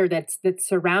whatever theater that's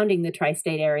surrounding the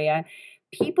tri-state area,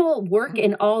 people work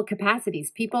in all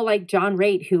capacities. People like John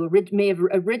Raitt, who may have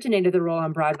originated the role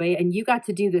on Broadway, and you got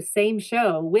to do the same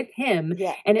show with him.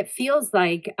 Yeah. And it feels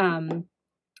like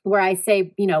where I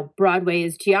say, Broadway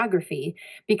is geography,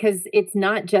 because it's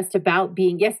not just about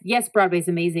being, yes, Broadway's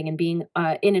amazing, and being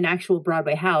in an actual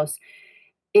Broadway house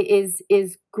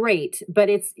is great, but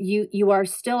it's you are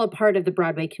still a part of the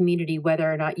Broadway community,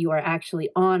 whether or not you are actually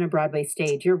on a Broadway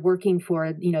stage. You're working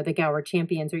for, the Gower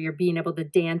Champions, or you're being able to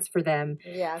dance for them,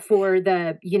 for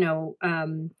the,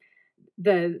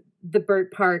 the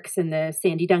Burt Parks and the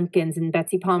Sandy Duncans and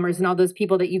Betsy Palmers and all those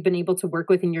people that you've been able to work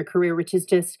with in your career, which is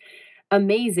just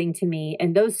amazing to me.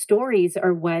 And those stories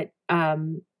are what,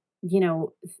 those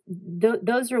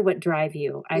are what drive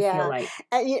you, I feel like.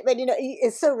 But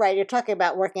it's so right. You're talking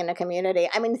about working in a community.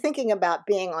 I mean, thinking about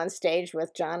being on stage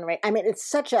with John Raitt, I mean, it's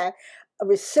such a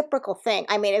reciprocal thing.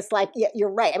 I mean, it's like, you're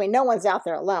right. I mean, no one's out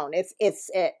there alone. It's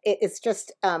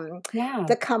just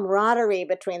the camaraderie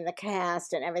between the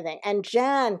cast and everything. And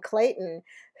Jan Clayton,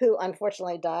 who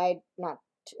unfortunately died not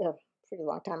pretty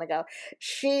long time ago,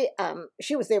 she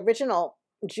was the original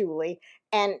Julie,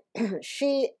 and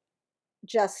she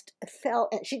just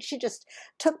she just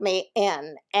took me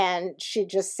in, and she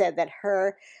just said that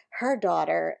her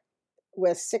daughter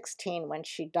was 16 when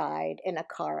she died in a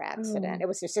car accident. It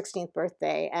was her 16th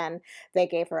birthday, and they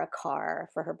gave her a car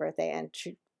for her birthday, and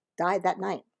she died that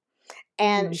night.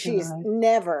 And she's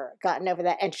never gotten over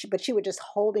that. And but she would just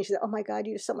hold me. She said, "Oh my God,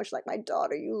 you're so much like my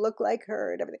daughter. You look like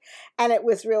her," and everything. And it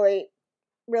was really,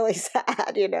 really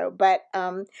sad, But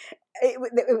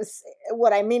it was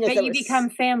what I mean is that you become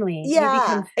family. Yeah, you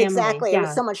become family. Exactly. There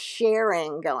was so much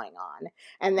sharing going on,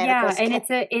 and then of course, and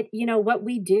what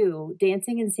we do,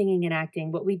 dancing and singing and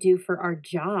acting, what we do for our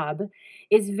job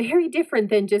is very different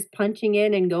than just punching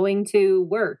in and going to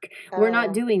work. We're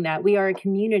not doing that. We are a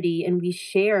community, and we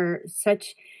share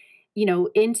such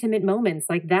intimate moments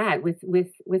like that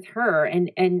with her, and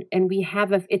we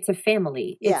have it's a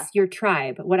family. It's your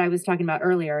tribe, what I was talking about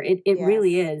earlier. It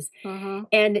really is.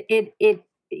 And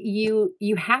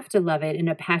you have to love it in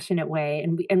a passionate way,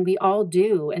 and we all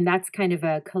do, and that's kind of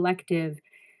a collective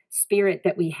spirit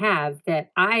that we have,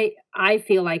 that I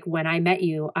feel like when I met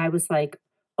you, I was like,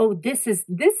 oh, this is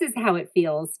how it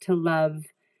feels to love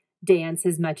dance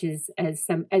as much as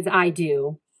I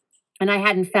do. And I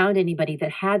hadn't found anybody that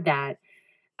had that,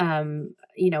 in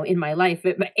my life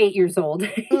at 8 years old.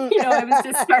 I was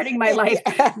just starting my life.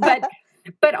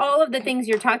 But all of the things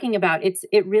you're talking about,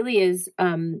 it really is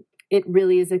a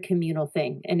communal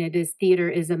thing. And theater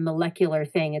is a molecular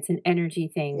thing. It's an energy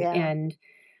thing. Yeah. And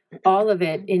all of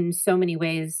it in so many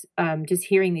ways, just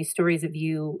hearing these stories of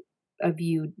you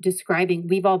describing,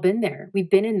 we've all been there.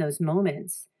 We've been in those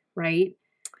moments, right?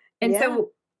 And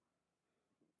so,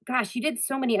 gosh, you did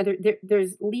so many other,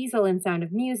 there's Liesel in Sound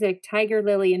of Music, Tiger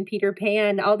Lily and Peter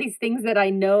Pan, all these things that I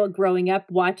know growing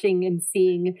up, watching and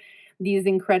seeing these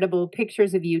incredible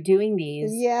pictures of you doing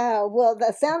these. Yeah, well,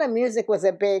 the Sound of Music was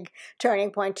a big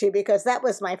turning point too, because that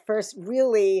was my first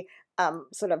really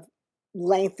sort of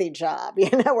lengthy job,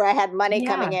 where I had money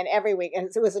coming in every week,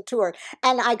 and it was a tour.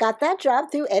 And I got that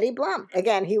job through Eddie Blum.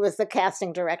 Again, he was the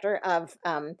casting director of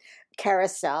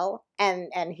Carousel,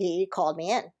 and he called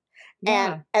me in.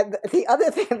 Yeah. And the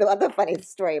other funny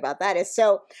story about that is,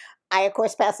 so I, of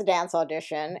course, passed the dance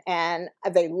audition, and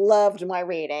they loved my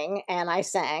reading, and I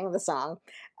sang the song.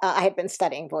 I had been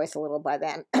studying voice a little by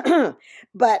then,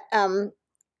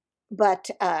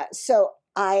 so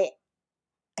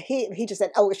he just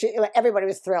said, everybody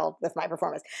was thrilled with my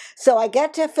performance. So I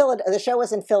get to Philadelphia. The show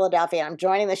was in Philadelphia. I'm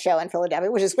joining the show in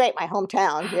Philadelphia, which is great, my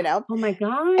hometown, Oh my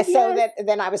God. So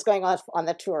then I was going on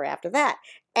the tour after that.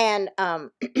 And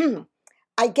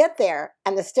I get there,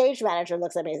 and the stage manager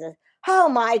looks at me and says, "Oh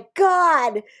my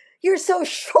God, you're so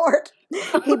short."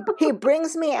 He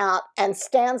brings me out and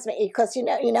stands me, because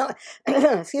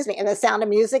excuse me, in The Sound of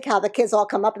Music, how the kids all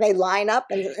come up and they line up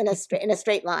in a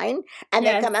straight line, and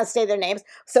they come out and say their names.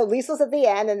 So Liesel's at the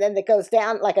end, and then it goes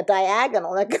down like a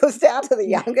diagonal, and it goes down to the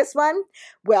youngest one.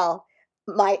 Well,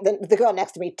 the girl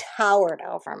next to me towered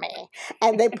over me,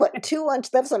 and they put 2-inch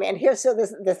lifts on me. And here, so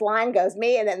this line goes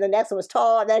me, and then the next one was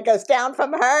tall, and then it goes down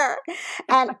from her.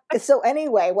 And so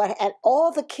anyway, and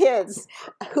all the kids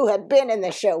who had been in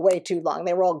the show way too long,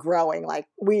 they were all growing like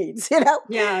weeds, you know.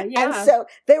 Yeah. And so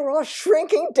they were all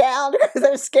shrinking down because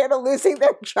they're scared of losing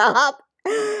their job.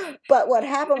 But what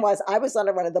happened was I was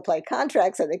under one of the play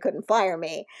contracts, and they couldn't fire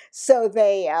me, so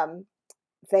they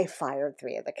fired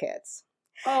 3 of the kids.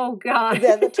 Oh God!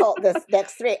 The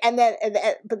next 3,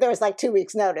 but there was like 2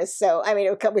 weeks notice. So I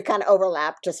mean, we kind of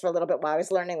overlapped just for a little bit while I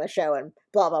was learning the show and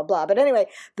blah blah blah. But anyway,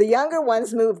 the younger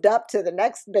ones moved up to the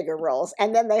next bigger roles,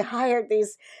 and then they hired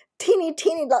these teeny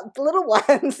little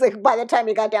ones. Like by the time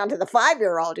you got down to the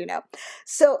 5-year-old, you know.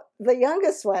 So the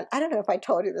youngest one, I don't know if I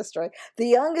told you this story. The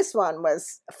youngest one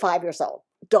was 5 years old,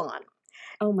 Dawn.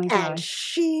 Oh my gosh. And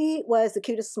she was the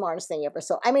cutest, smartest thing you ever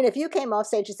saw. I mean, if you came off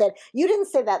stage, she said, "You didn't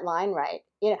say that line right."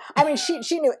 You know, I mean, she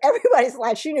knew everybody's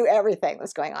line. She knew everything that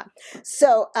was going on.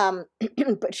 So,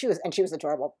 but she was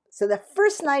adorable. So the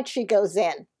first night she goes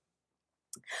in,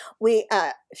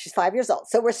 she's 5 years old.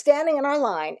 So we're standing in our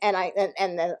line, and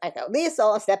then I go, Lisa,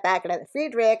 I'll step back, and then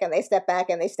Friedrich, and they step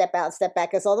back, and they step out, step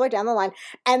back, goes all the way down the line.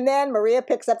 And then Maria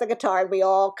picks up the guitar, and we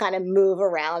all kind of move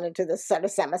around into this sort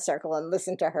of semicircle and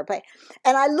listen to her play.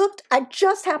 And I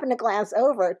just happened to glance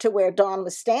over to where Dawn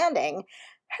was standing,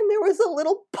 and there was a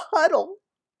little puddle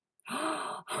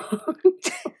on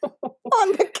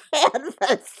the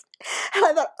canvas. And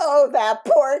I thought, oh, that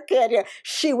poor kid. Yeah,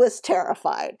 she was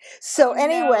terrified. So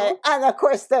anyway, and of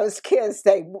course those kids,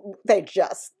 they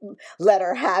just let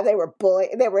her have. They were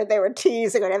bullying. They were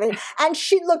teasing and everything. And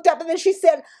she looked up and then she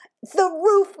said, "The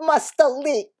roof must have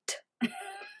leaked."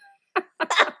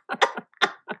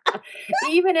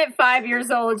 Even at 5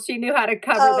 years old, she knew how to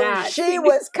cover that. She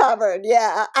was covered.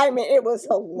 Yeah. I mean, it was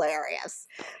hilarious.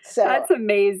 So that's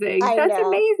amazing. That's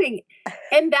amazing.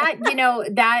 And that, you know,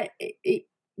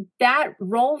 that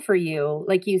role for you,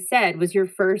 like you said, was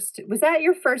that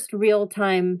your first real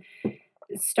time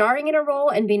starring in a role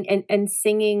and being and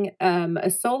singing a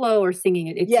solo or singing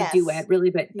it's a duet really,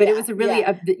 but it was really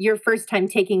your first time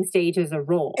taking stage as a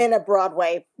role in a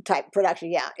Broadway type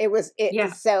production.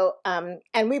 So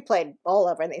and we played all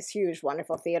over in these huge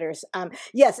wonderful theaters.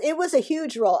 Yes, it was a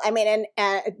huge role. I mean,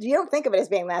 and you don't think of it as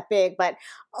being that big, but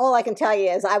all I can tell you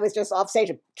is I was just off stage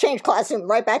and changed costume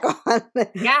right back on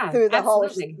through the whole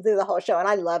show, and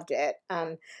I loved it.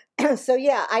 So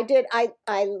yeah, I did. I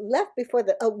left before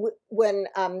when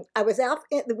I was out.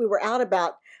 We were out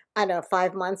about, I don't know,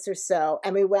 5 months or so,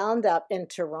 and we wound up in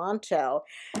Toronto,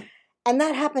 and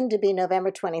that happened to be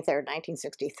November 23rd,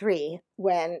 1963,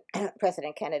 when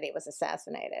President Kennedy was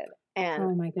assassinated. And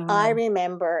oh my God. I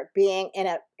remember being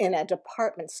in a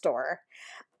department store,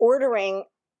 ordering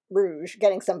rouge,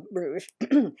 getting some rouge,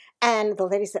 and the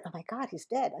lady said, "Oh my God, he's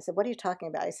dead." I said, "What are you talking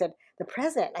about?" He said, "The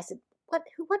president." I said,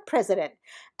 What president?"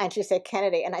 And she said,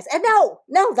 "Kennedy." And I said, No,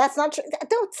 that's not true.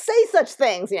 Don't say such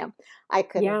things. You know, I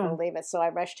couldn't believe it. So I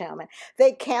rushed home, and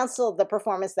they canceled the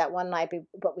performance that one night,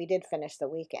 but we did finish the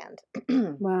weekend.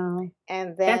 Wow.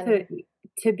 And then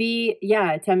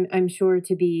I'm sure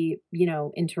to be, you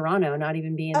know, in Toronto, not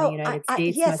even be in the United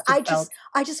States.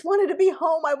 I just wanted to be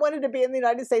home. I wanted to be in the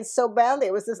United States so badly.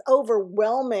 It was this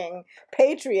overwhelming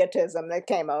patriotism that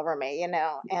came over me, you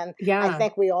know, and I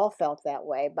think we all felt that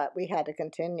way, but we had to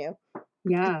continue.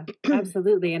 Yeah,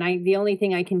 absolutely. And the only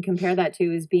thing I can compare that to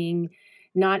is being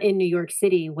not in New York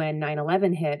City when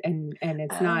 9/11 hit, and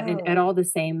it's not at all the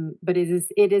same, but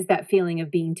it is that feeling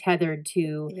of being tethered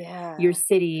to your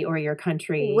city or your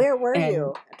country. Where were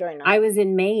you during that? I was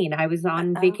in Maine. I was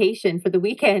on vacation for the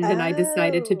weekend, and I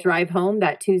decided to drive home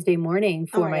that Tuesday morning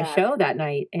for my show that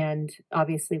night. And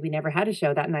obviously we never had a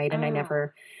show that night, and I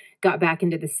never got back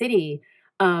into the city.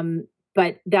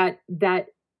 But that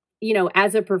you know,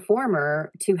 as a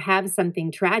performer, to have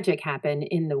something tragic happen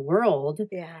in the world,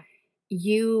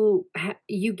 you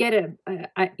get a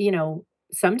you know,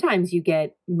 sometimes you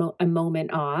get a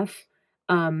moment off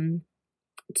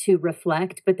to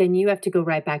reflect, but then you have to go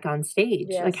right back on stage.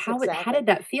 Yes, like how did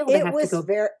that feel to have to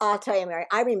go? I'll tell you, Mary,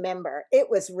 I remember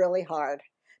it was really hard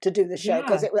to do the show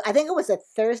because I think it was a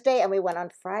Thursday and we went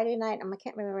on Friday night. I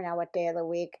can't remember now what day of the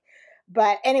week.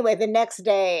 But anyway, the next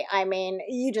day, I mean,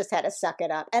 you just had to suck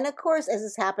it up. And of course, as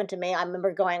this happened to me, I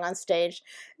remember going on stage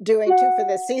doing Two for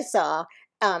the Seesaw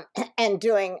and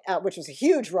doing, which was a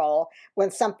huge role,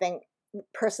 when something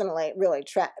personally really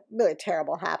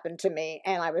terrible happened to me,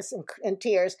 and I was in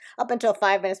tears up until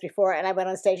 5 minutes before, and I went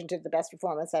on stage and did the best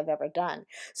performance I've ever done.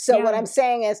 So what I'm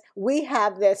saying is, we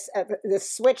have this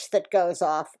switch that goes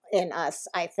off in us.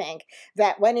 I think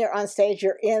that when you're on stage,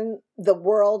 you're in the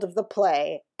world of the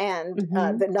play, and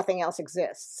that nothing else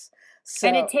exists. So,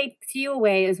 and it takes you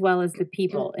away as well as the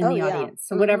people in the audience.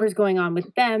 So whatever's going on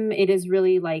with them, it is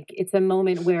really like, it's a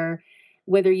moment where,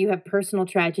 whether you have personal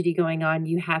tragedy going on,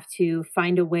 you have to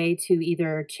find a way to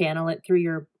either channel it through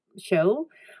your show,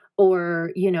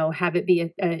 or, you know, have it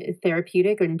be a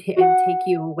therapeutic, and take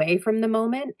you away from the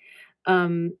moment.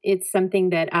 It's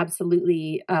something that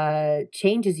absolutely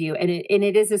changes you. And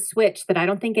it is a switch that I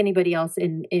don't think anybody else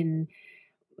in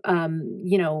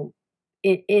you know,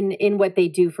 in what they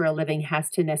do for a living has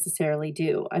to necessarily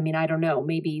do. I mean, I don't know,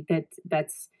 maybe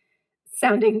that's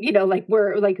sounding, you know, like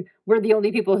we're the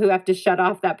only people who have to shut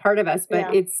off that part of us,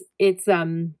 but it's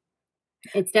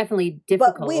definitely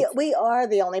difficult. But we are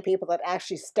the only people that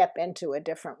actually step into a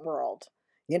different world,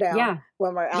 you know,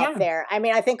 when we're out there. I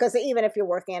mean, I think because even if you're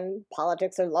working in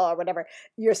politics or law or whatever,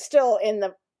 you're still in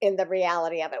the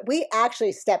reality of it. We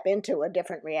actually step into a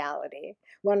different reality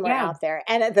when we're out there.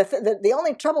 And the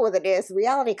only trouble with it is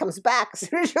reality comes back as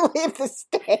soon as you leave the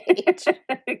stage.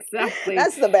 Exactly.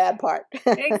 That's the bad part.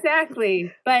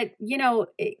 Exactly. But, you know,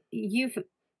 you've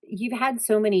had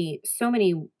so many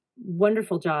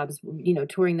wonderful jobs, you know,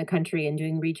 touring the country and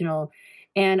doing regional.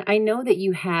 And I know that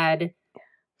you had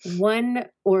one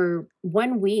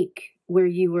week where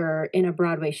you were in a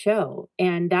Broadway show,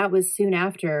 and that was soon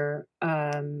after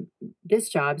this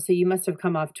job. So you must have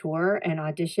come off tour and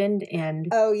auditioned. And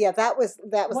oh yeah, that was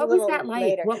what a little was that like?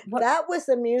 later. That was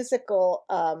a musical.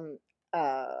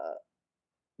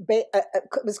 It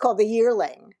was called The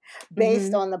Yearling,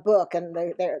 based on the book, and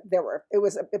there were. It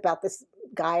was about this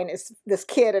guy and this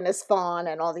kid and his fawn,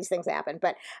 and all these things happened.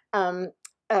 But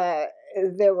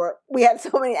we had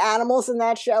so many animals in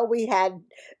that show. We had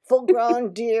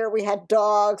full-grown deer, we had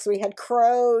dogs, we had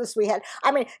crows,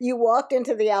 I mean, you walked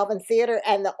into the Alvin Theater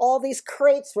and all these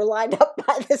crates were lined up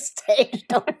by the stage.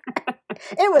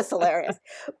 It was hilarious.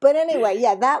 But anyway,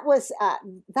 yeah, that was,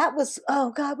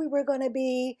 oh God,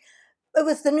 it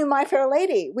was the new My Fair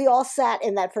Lady. We all sat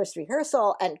in that first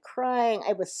rehearsal and crying.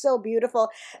 It was so beautiful.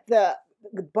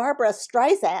 Barbara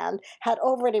Streisand had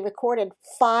already recorded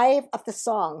 5 of the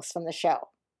songs from the show.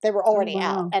 They were already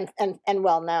out and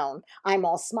well known. I'm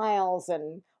All Smiles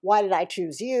and Why Did I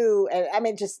Choose You? And I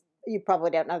mean, just, you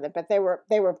probably don't know that, but they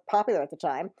were popular at the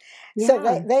time. Yeah.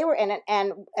 So they were in it,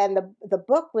 and the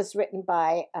book was written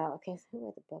by who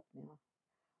wrote the book now?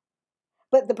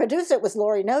 But the producer was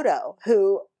Laurie Noto,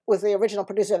 who was the original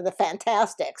producer of the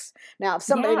Fantastics. Now, if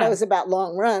somebody knows about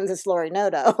long runs, it's Laurie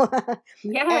Noto.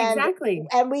 Exactly.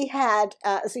 And we had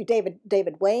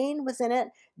David Wayne was in it,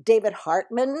 David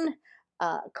Hartman,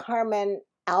 Carmen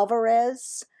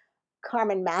Alvarez,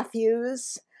 Carmen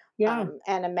Matthews, and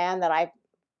a man that I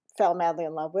fell madly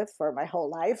in love with for my whole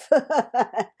life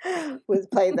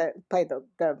played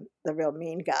the real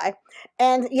mean guy.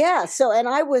 And and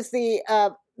I was the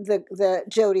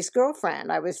Jodie's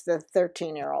girlfriend. I was the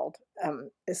 13-year-old. I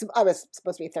was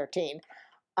supposed to be 13.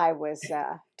 I was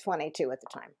 22 at the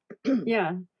time.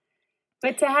 Yeah.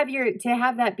 But to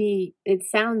have that be, it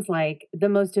sounds like the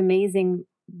most amazing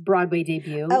Broadway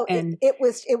debut. Oh, and it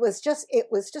was just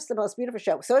the most beautiful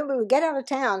show. So we would get out of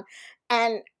town,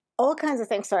 and all kinds of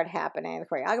things started happening. The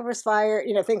choreographer's fired,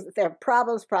 you know, things. There are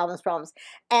problems.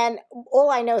 And all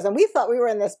I know is, and we thought we were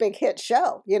in this big hit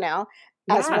show, you know,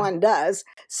 as one does.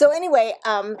 So anyway,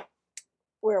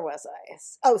 where was I?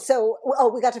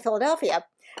 We got to Philadelphia,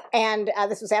 and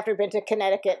this was after we'd been to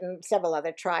Connecticut and several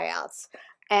other tryouts.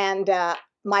 And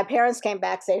my parents came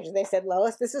backstage and they said,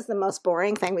 "Lois, this is the most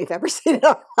boring thing we've ever seen in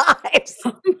our lives."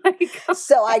 Oh my God.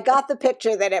 So I got the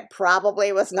picture that it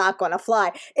probably was not going to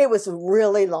fly. It was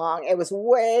really long. It was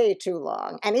way too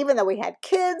long. And even though we had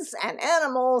kids and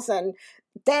animals and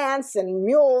dance and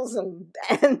mules and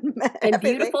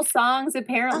beautiful songs,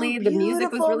 apparently the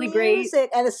music was really great.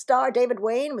 And a star, David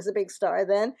Wayne was a big star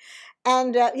then.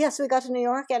 And so we got to New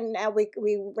York, and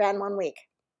we ran 1 week.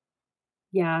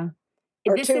 Yeah.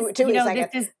 Or two weeks, I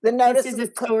guess. This is a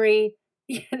story.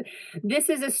 This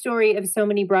is a story of so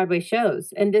many Broadway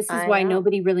shows, and this is why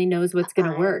nobody really knows what's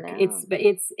going to work.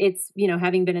 It's you know,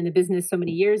 having been in the business so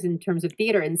many years in terms of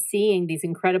theater and seeing these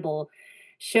incredible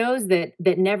shows that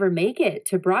never make it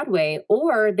to Broadway,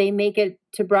 or they make it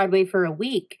to Broadway for a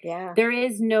week. Yeah, there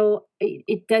is no.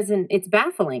 It doesn't. It's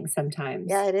baffling sometimes.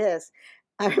 Yeah, it is.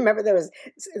 I remember there was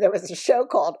a show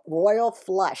called Royal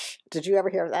Flush. Did you ever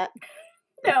hear of that?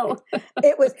 No.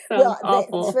 It was, Sounds well,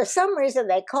 awful. for some reason,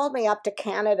 they called me up to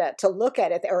Canada to look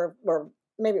at it, or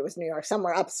maybe it was New York,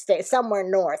 somewhere upstate, somewhere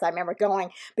north. I remember going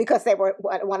because they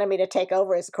wanted me to take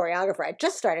over as choreographer. I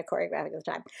just started choreographing at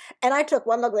the time. And I took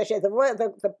one look at the show.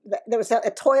 There was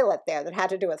a toilet there that had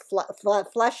to do with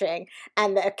flushing,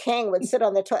 and the king would sit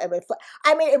on the toilet.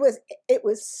 I mean, it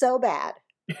was so bad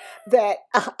that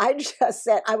I just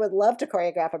said I would love to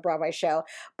choreograph a Broadway show,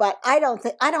 but I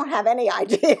don't have any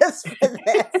ideas for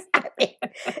this. I mean,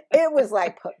 it was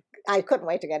like I couldn't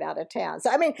wait to get out of town.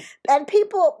 So I mean, and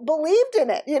people believed in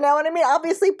it. You know what I mean?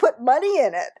 Obviously, put money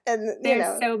in it, and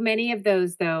There's so many of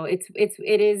those though. It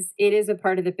is a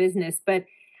part of the business, but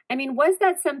I mean, was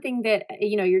that something that,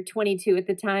 you're 22 at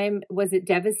the time, was it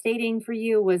devastating for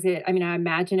you? Was it, I mean, I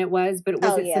imagine it was, but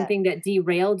was Oh it yeah. something that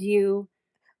derailed you?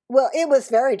 Well, it was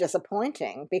very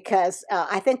disappointing because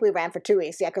I think we ran for 2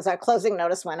 weeks. Yeah, because our closing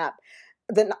notice went up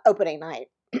the opening night.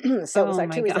 So it was Oh our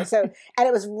my 2 weeks. god. So and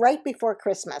it was right before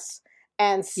Christmas.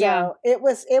 And Yeah. so it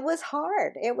was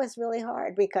hard. It was really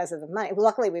hard because of the money.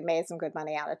 Luckily, we made some good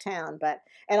money out of town,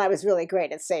 and I was really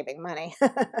great at saving money.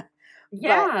 But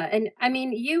Yeah, and I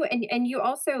mean, and you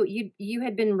also you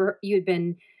had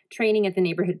been training at the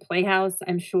neighborhood playhouse,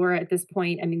 I'm sure at this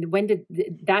point. I mean, when did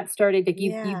that started? Like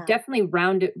you've yeah. definitely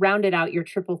rounded out your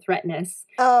triple threatness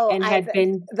Oh, and had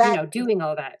been, that doing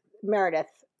all that. Meredith,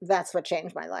 that's what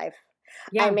changed my life.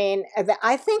 I Yeah. mean,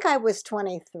 I think I was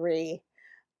 23.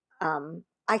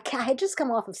 I had just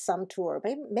come off of some tour.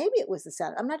 Maybe it was the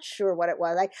Senate. I'm not sure what it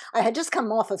was. I had just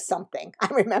come off of something. I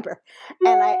remember,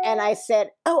 and I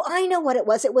said, "Oh, I know what it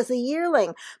was. It was a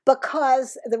yearling."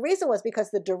 Because the reason was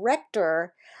because the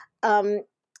director um,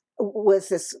 was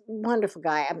this wonderful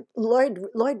guy. Lloyd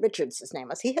Richards, his name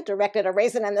was. He had directed A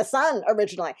Raisin in the Sun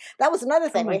originally. That was another Oh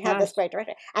thing. my We had this gosh. great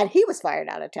director, and he was fired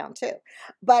out of town too.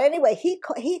 But anyway, he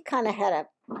kind of had a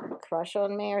crush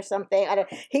on me or something. I don't.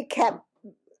 He kept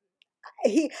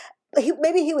he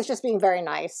maybe he was just being very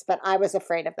nice, but I was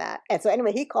afraid of that. And so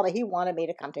anyway, he called me. He wanted me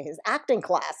to come to his acting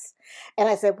class, and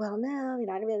I said, "Well, no,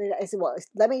 I really." I said, "Well,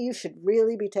 you should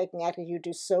really be taking acting. You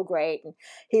do so great." And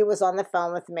he was on the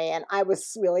phone with me, and I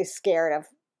was really scared of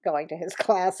going to his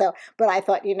class. So, but I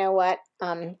thought, you know what?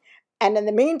 And in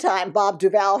the meantime, Bob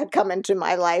Duvall had come into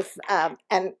my life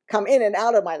and come in and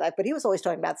out of my life, but he was always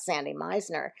talking about Sandy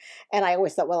Meisner, and I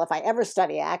always thought, well, if I ever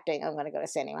study acting, I'm going to go to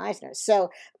Sandy Meisner. So.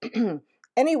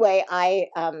 Anyway, I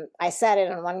sat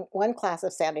in on one class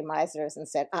of Sandy Meisner's and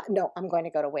said, "No, I'm going to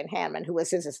go to Win Hanman, who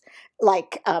was his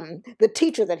like the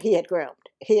teacher that he had groomed.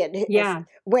 Yeah.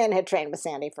 Win had trained with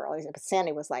Sandy for all these, but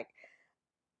Sandy was like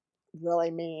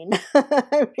really mean.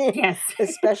 I mean, Yes.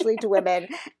 especially to women,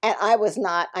 and I was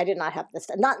not. I did not have this.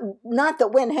 Not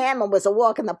that Win Hanman was a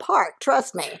walk in the park.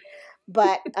 Trust me."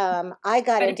 But I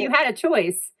got But if you into had a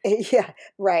choice. yeah,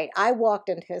 right. I walked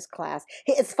into his class.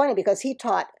 It's funny because he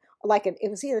taught like it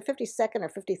was either 52nd or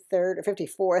 53rd or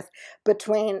 54th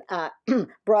between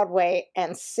Broadway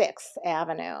and 6th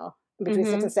Avenue, between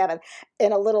 6th and Mhm. 7th,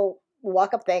 in a little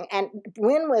walk up thing. And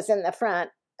Wynn was in the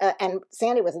front. And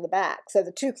Sandy was in the back. So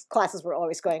the two classes were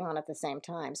always going on at the same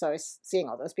time. So I was seeing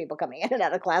all those people coming in and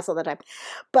out of class all the time.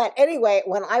 But anyway,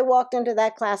 when I walked into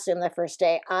that classroom the first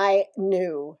day, I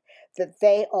knew that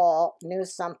they all knew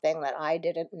something that I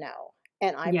didn't know,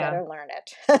 and I Yeah. better learn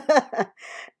it.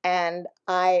 And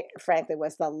I, frankly,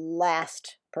 was the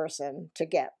last person to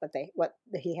get what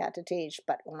he had to teach.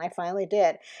 But when I finally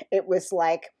did, it was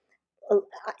like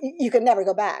you can never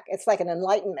go back. It's like an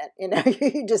enlightenment, you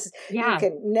Yeah.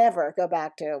 can never go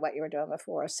back to what you were doing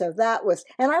before. So that was,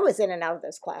 and I was in and out of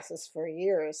those classes for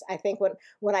years. I think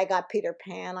when I got Peter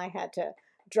Pan, I had to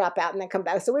drop out and then come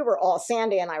back. So we were all,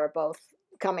 Sandy and I were both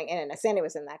coming in, and Sandy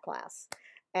was in that class,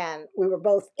 and we were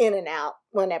both in and out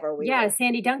whenever we Yeah, were.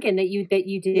 Sandy Duncan that you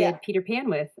Yeah, did Peter Pan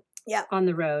with yeah, on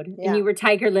the road, and yeah, you were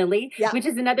Tiger Lily, yeah. which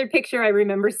is another picture I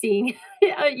remember seeing,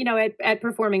 at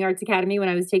Performing Arts Academy when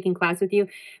I was taking class with you.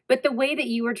 But the way that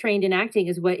you were trained in acting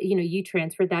is what, you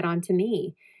transferred that on to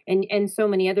me and so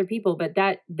many other people. But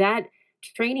that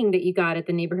training that you got at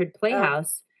the neighborhood Oh,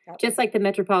 playhouse, that just was like the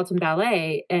Metropolitan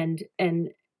Ballet and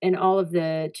all of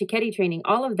the Cicchetti training,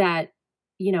 all of that,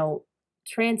 you know,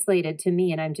 translated to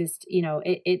me. And I'm just,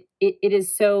 it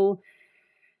is so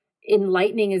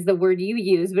enlightening is the word you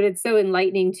use, but it's so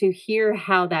enlightening to hear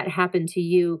how that happened to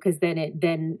you because then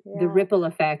the yeah. ripple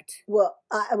effect.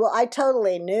 I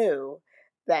totally knew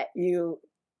that you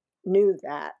knew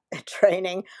that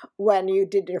training when you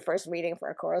did your first reading for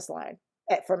a chorus line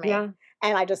for me. Yeah.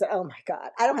 And I just said, oh my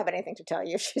God, I don't have anything to tell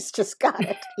you. She's just got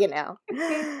it.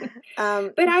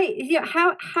 Um, But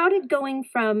how did going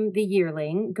from the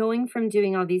yearling, going from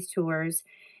doing all these tours,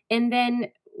 and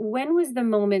then when was the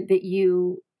moment that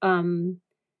you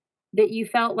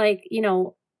felt like,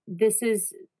 this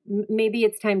is maybe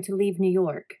it's time to leave New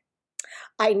York?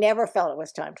 I never felt it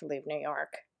was time to leave New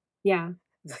York. Yeah.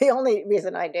 The only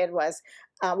reason I did was,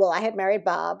 well, I had married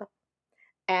Bob,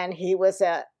 and he was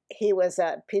a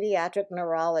pediatric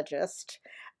neurologist,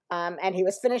 and he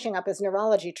was finishing up his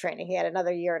neurology training. He had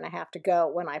another year and a half to go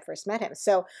when I first met him.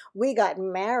 So we got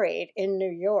married in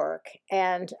New York,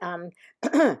 and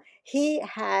he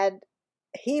had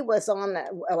he was on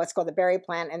what's called the Berry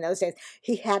Plan in those days.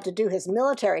 He had to do his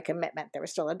military commitment. There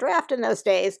was still a draft in those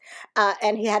days,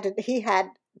 and he had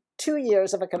 2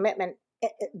 years of a commitment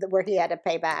where he had to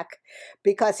pay back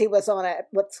because he was on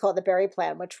what's called the Berry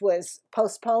Plan, which was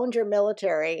postponed your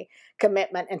military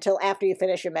commitment until after you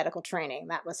finish your medical training.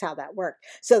 That was how that worked.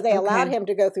 So they allowed Okay. him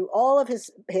to go through all of his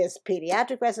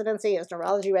pediatric residency, his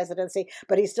neurology residency,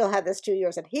 but he still had this 2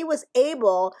 years, and he was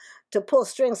able to pull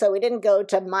strings. So we didn't go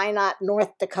to Minot,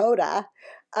 North Dakota.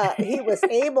 He was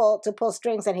able to pull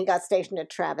strings, and he got stationed at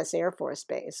Travis Air Force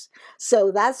Base.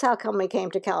 So that's how come we came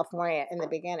to California in the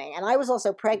beginning. And I was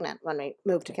also pregnant when we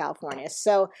moved to California.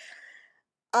 So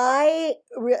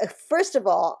first of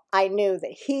all, I knew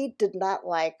that he did not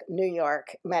like New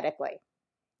York medically.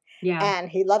 Yeah. And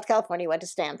he loved California. He went to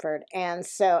Stanford. And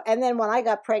then when I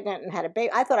got pregnant and had a baby,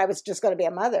 I thought I was just going to be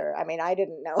a mother. I mean, I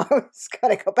didn't know I was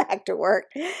going to go back to work.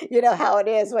 You know how it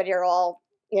is when you're all,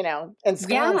 Yeah,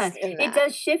 ensconced in it that.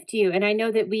 does shift you, and I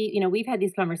know that we've had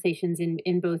these conversations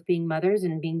in both being mothers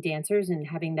and being dancers and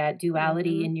having that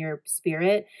duality Hmm. in your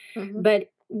spirit, Hmm. but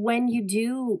when you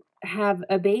do have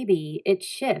a baby, it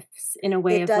shifts in a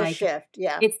way It of does like, shift.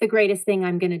 Yeah. it's the greatest thing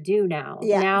I'm gonna do now.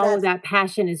 Yeah. Now that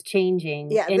passion is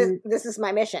changing, Yeah, this and this is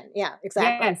my mission. Yeah,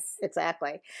 exactly. yes.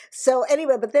 Exactly. So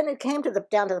anyway, but then it came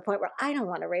down to the point where I don't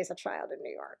want to raise a child in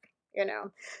New York, you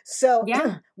know. So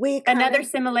Yeah. we kind Another of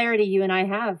similarity you and I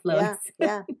have, Lois.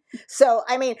 yeah, yeah. So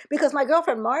I mean, because my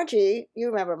girlfriend Margie, you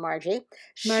remember Margie,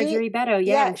 she Marjorie Beto,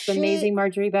 yeah, yes, the amazing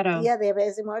Marjorie Beto. yeah, the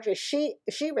amazing Margie. She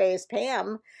raised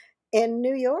Pam in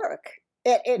New York.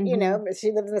 Mhm.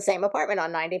 She lived in the same apartment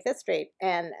on 95th Street,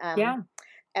 and Yeah.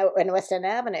 out in West End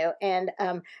Avenue. And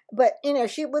but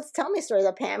she would tell me stories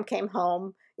that Pam came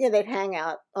home. They'd hang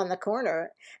out on the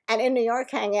corner, and in New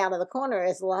York, hanging out on the corner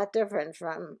is a lot different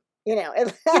from Yeah,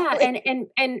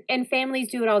 and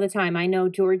families do it all the time. I know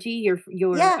Georgie, yeah.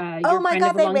 Oh your my friend God,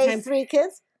 of a they long raised time, 3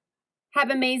 kids. have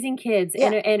amazing kids,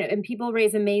 Yeah. and people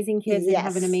raise amazing kids and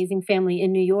have an Yes. amazing family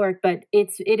in New York, but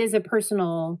it is a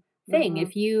personal thing. Hmm.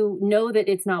 If you know that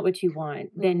it's not what you want,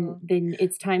 Hmm. then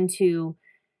it's time to,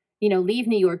 leave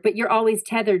New York, but you're always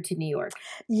tethered to New York.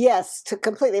 Yes, to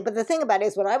completely. But the thing about it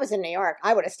is, when I was in New York,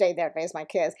 I would have stayed there and raised my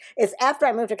kids. It's after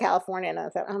I moved to California, and I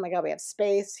thought, oh my God, we have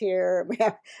space here. We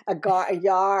have a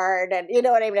yard, and you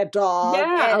know what I mean, a dog,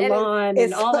 Yeah, a lawn and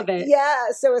it's all like, of it.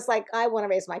 yeah. So it's like I want to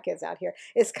raise my kids out here.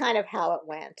 It's kind of how it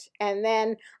went. And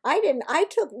then I didn't. I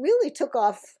took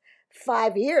off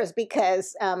 5 years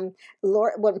because when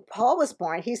Paul was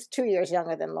born, he's 2 years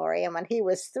younger than Lori, and when he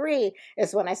was 3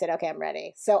 is when I said, okay, I'm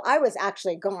ready. So I was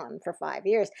actually gone for 5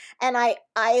 years. And I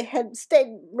had stayed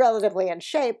relatively in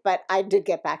shape, but I did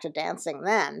get back to dancing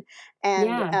then. And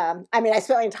Yeah. I mean, I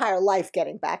spent my entire life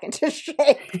getting back into shape.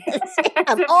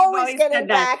 I'm We've always always getting said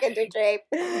that. back into shape.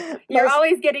 You're Most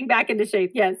always getting back into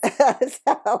shape, yes.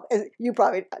 so you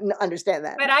probably understand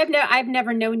that. But I've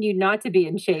never known you not to be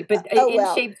in shape, but Oh in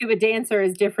well, shape to a dancer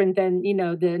is different than,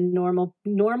 the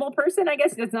normal person, I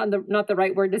guess that's not the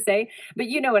right word to say, but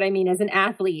you know what I mean. As an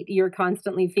athlete, you're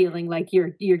constantly feeling like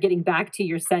you're getting back to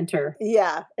your center.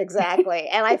 yeah, exactly.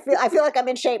 And I feel like I'm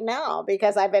in shape now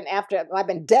because I've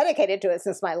been dedicated to it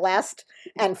since my last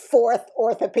and fourth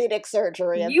orthopedic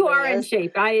surgery in You 3 are in years.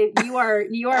 shape. You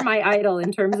are my idol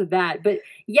in terms of that. But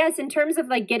yes, in terms of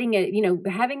like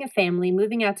having a family,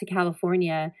 moving out to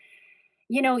California,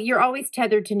 you're always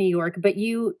tethered to New York, but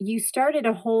you started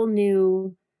a whole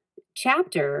new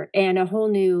chapter and a whole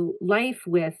new life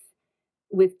with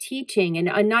teaching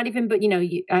and not even but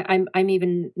I'm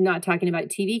even not talking about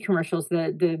TV commercials,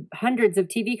 the hundreds of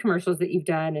TV commercials that you've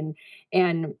done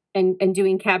and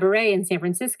doing cabaret in San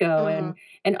Francisco Hmm.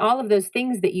 and all of those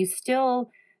things that you still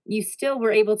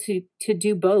were able to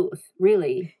do both,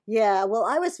 really. Yeah, well,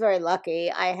 I was very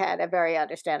lucky. I had a very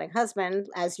understanding husband,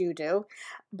 as you do,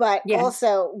 but Yes.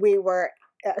 also we were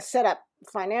set up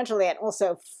financially and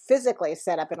also physically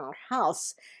set up in our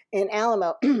house in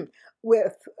Alamo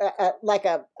with like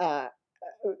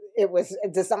it was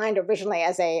designed originally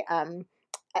as an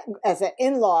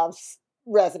in-laws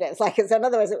residence. Like, in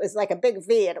other words, it was like a big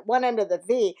V. And at one end of the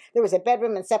V, there was a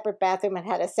bedroom and separate bathroom and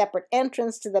had a separate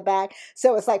entrance to the back.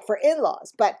 So it's like for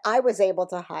in-laws. But I was able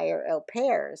to hire au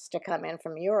pairs to come in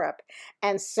from Europe.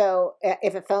 And so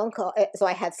if a phone call, so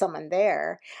I had someone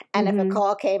there. And if a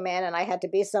call came in and I had to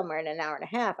be somewhere in an hour and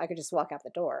a half, I could just walk out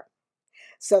the door.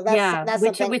 So that's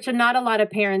which are not a lot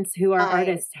of parents who are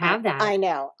artists have that. I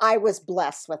know. I was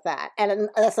blessed with that, and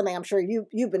that's something I'm sure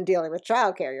you've been dealing with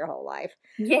childcare your whole life.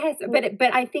 Yes,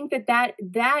 but I think that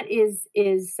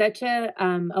is such a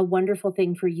wonderful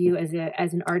thing for you as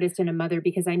an artist and a mother,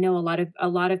 because I know a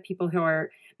lot of people who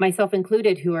are, myself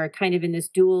included, who are kind of in this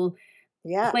dual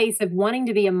place of wanting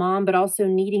to be a mom, but also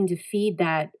needing to feed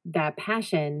that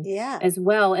passion as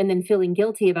well, and then feeling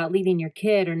guilty about leaving your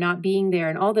kid or not being there,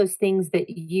 and all those things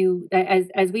that you,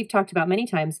 as we've talked about many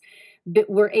times,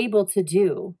 were able to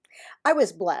do. I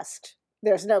was blessed.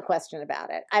 There's no question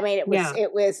about it. I mean, it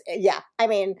was, I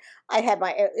mean, I had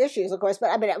my issues, of course,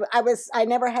 but I mean, I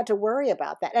never had to worry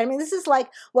about that. I mean, this is like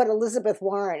what Elizabeth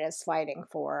Warren is fighting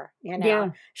for, you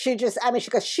know? Yeah.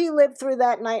 Because she lived through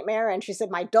that nightmare, and she said,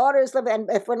 my daughter's living, and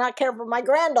if we're not careful, my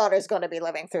granddaughter's going to be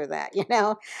living through that, you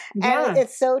know? And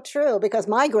it's so true, because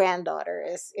my granddaughter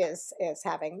is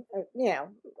having, you know,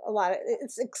 a lot of,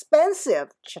 it's expensive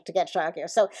to get childcare.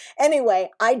 So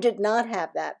anyway, I did not have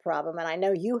that problem, and I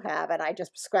know you have, and I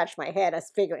just scratched my head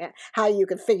as figuring out how you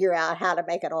can figure out how to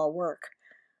make it all work.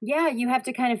 Yeah, you have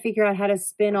to kind of figure out how to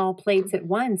spin all plates at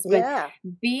once. But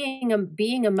being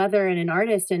a mother and an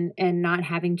artist, and not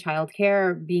having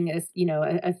childcare being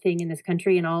a thing in this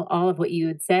country, and all of what you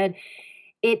had said,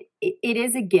 it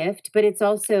is a gift, but it's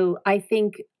also, I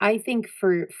think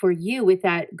for you, with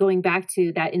that, going back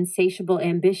to that insatiable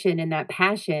ambition and that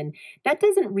passion, that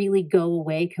doesn't really go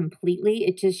away completely.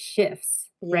 It just shifts.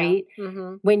 Right?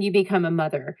 When you become a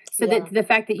mother. So that the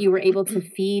fact that you were able to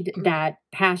feed that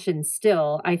passion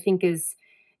still, I think is,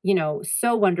 you know,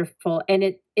 so wonderful.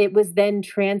 And it was then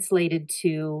translated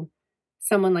to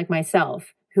someone like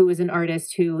myself, who was an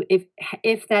artist, who,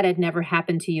 if that had never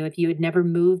happened to you, if you had never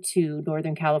moved to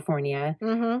Northern California,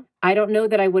 I don't know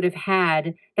that I would have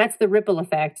had, that's the ripple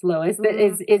effect, Lois, that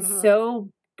is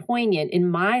so poignant in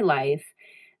my life,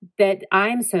 that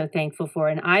I'm so thankful for,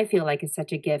 and I feel like it's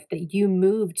such a gift that you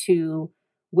moved to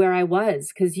where I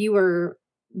was, because you were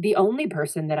the only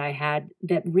person that I had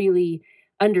that really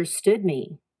understood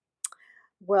me.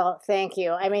 Well, thank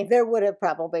you. I mean, there would have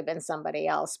probably been somebody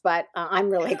else, but I'm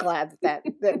really glad that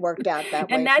worked out that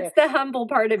way. And that's the humble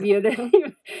part of you. That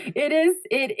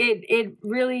it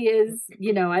really is.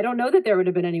 You know, I don't know that there would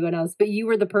have been anyone else, but you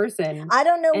were the person. I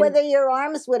don't know whether your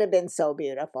arms would have been so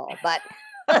beautiful, but.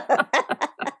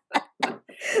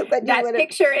 But that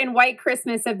picture in White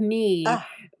Christmas of me,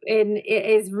 and it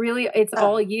is really, it's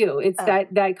all you. It's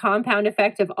that compound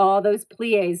effect of all those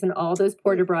plies and all those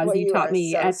port de bras you taught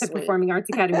me at the Performing Arts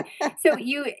Academy. So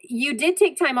you did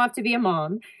take time off to be a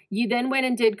mom. You then went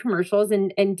and did commercials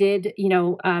and did, you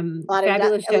know,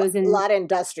 fabulous shows, and a lot of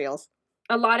industrials.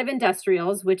 A lot of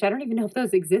industrials, which I don't even know if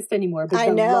those exist anymore. But I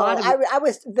know.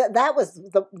 That was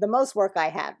the most work I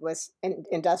had was in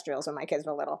industrials when my kids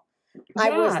were little. I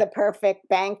was the perfect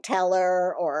bank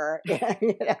teller, or,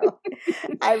 you know,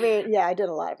 I mean, I did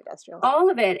a lot of industrial.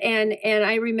 All of it. And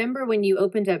I remember when you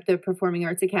opened up the Performing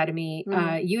Arts Academy,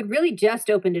 you had really just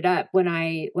opened it up when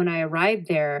I arrived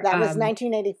there. That was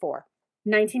 1984.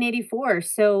 1984.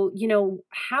 So, you know,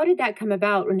 how did that come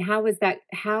about, and how was that,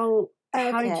 how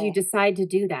did you decide to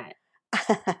do that?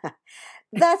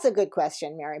 That's a good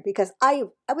question, Mary, because I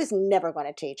was never going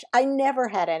to teach. I never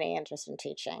had any interest in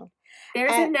teaching.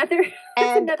 There's another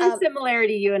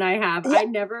similarity you and I have.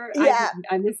 I'm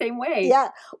the same way.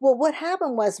 Yeah. Well, what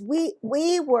happened was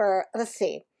we were, let's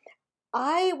see,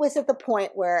 I was at the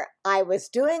point where I was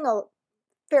doing a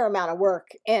fair amount of work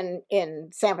in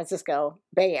San Francisco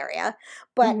Bay Area,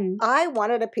 but I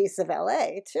wanted a piece of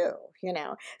LA too, you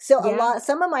know. So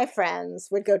some of my friends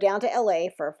would go down to LA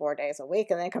for 4 days a week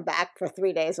and then come back for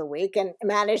 3 days a week and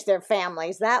manage their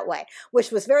families that way, which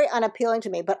was very unappealing to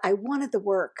me, but I wanted the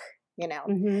work. You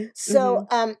know, so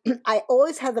I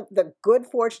always had the good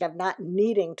fortune of not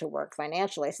needing to work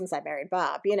financially since I married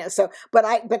Bob. You know, so but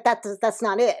that's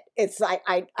not it. It's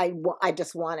I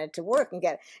just wanted to work and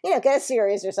get a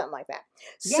series or something like that.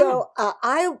 Yeah. So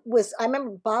I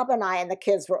remember Bob and I and the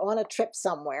kids were on a trip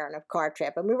somewhere, on a car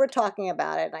trip, and we were talking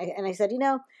about it. And I said, you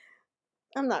know,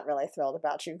 I'm not really thrilled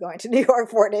about you going to New York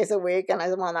 4 days a week. And I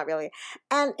said, well, not really.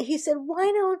 And he said,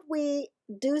 why don't we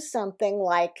do something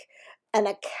like an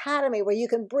academy where you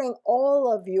can bring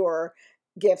all of your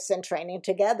gifts and training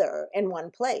together in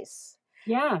one place?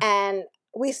 Yeah. And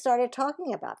we started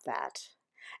talking about that.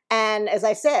 And as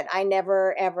I said, I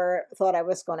never, ever thought I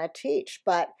was going to teach.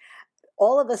 But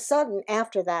all of a sudden,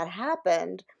 after that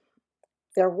happened,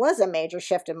 there was a major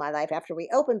shift in my life after we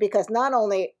opened, because not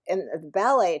only in the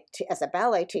ballet, as a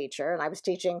ballet teacher, and I was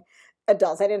teaching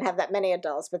adults. I didn't have that many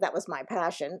adults, but that was my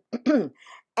passion.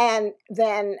 And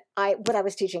then when I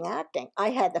was teaching acting, I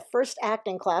had the first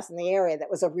acting class in the area that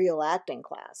was a real acting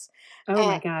class. Oh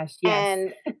my gosh, yes.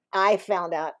 And I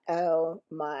found out, oh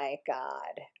my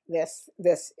God, this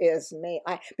is me.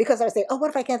 Because I was saying, oh, what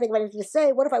if I can't think of anything to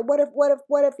say? What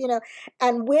if,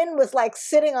 and Wynn was like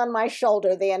sitting on my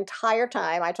shoulder the entire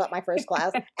time I taught my first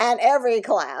class and every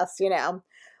class,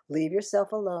 leave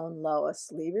yourself alone,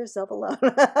 Lois. Leave yourself alone.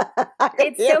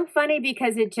 It's so funny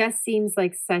because it just seems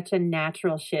like such a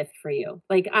natural shift for you.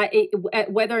 Like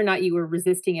whether or not you were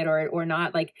resisting it or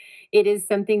not, like it is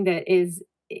something that is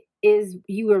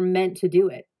you were meant to do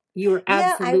it. You were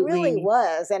absolutely. Yeah, I really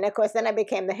was. And of course, then I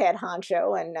became the head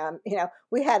honcho, and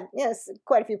we had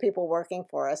quite a few people working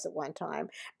for us at one time.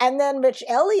 And then Rich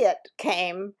Elliott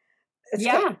came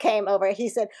over. He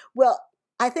said, well,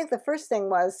 I think the first thing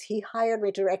was he hired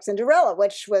me to direct Cinderella,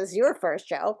 which was your first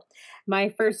show. My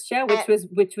first show,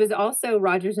 which was also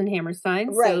Rodgers and Hammerstein.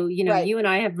 Right, so, right. You and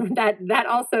I have that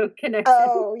also connection.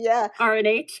 Oh, yeah.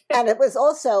 R&H. And it was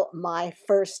also my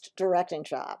first directing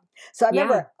job. So I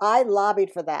remember I lobbied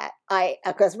for that.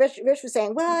 Because Rich was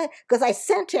saying, well, because I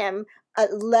sent him a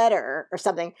letter or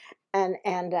something. And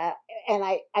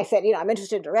I said, I'm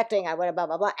interested in directing. I went blah,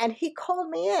 blah, blah. And he called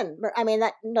me in. I mean,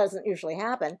 that doesn't usually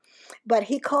happen. But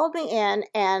he called me in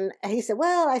and he said,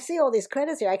 well, I see all these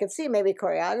credits here. I could see maybe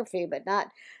choreography, but not,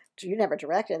 you never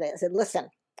directed it. I said, listen,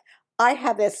 I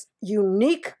have this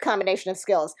unique combination of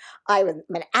skills. I'm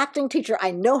an acting teacher.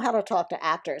 I know how to talk to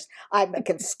actors. I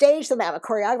can stage them. I'm a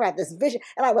choreographer. I have this vision.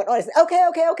 And I went on and said,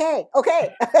 okay.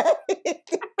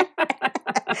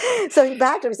 So he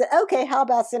backed up and said, okay, how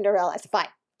about Cinderella? I said, fine.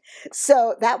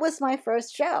 So that was my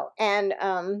first show. And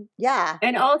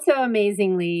And also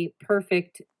amazingly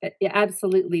perfect,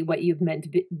 absolutely what you've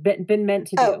been meant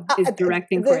to do is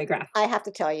directing, choreograph. I have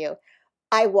to tell you,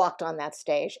 I walked on that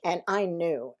stage and I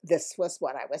knew this was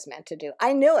what I was meant to do.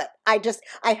 I knew it.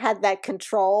 I had that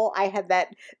control. I had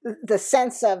the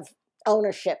sense of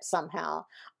ownership somehow.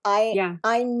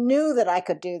 I knew that I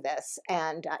could do this.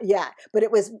 And but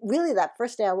it was really that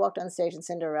first day I walked on stage in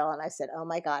Cinderella and I said, oh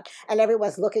my God. And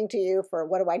everyone's looking to you for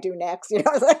what do I do next? It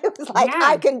was like,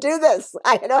 I can do this.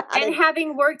 I know how to.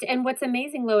 Having worked, and what's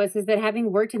amazing, Lois, is that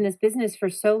having worked in this business for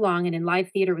so long and in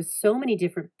live theater with so many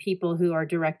different people who are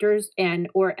directors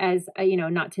or as,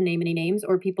 not to name any names,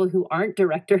 or people who aren't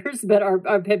directors, but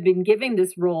have been given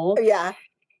this role. Yeah.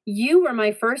 You were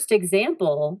my first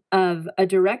example of a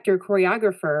director,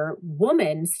 choreographer,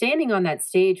 woman standing on that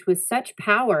stage with such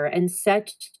power and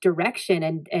such direction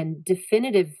and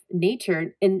definitive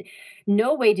nature. In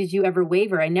no way did you ever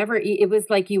waver. It was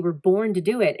like you were born to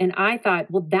do it. And I thought,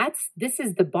 well, this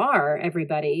is the bar,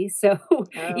 everybody. So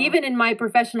even in my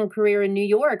professional career in New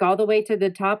York, all the way to the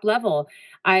top level,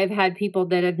 I've had people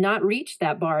that have not reached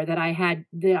that bar that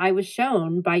I was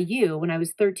shown by you when I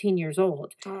was 13 years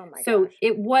old. Oh my so gosh.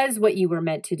 It was what you were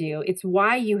meant to do. It's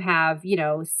why you have,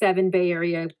 7 Bay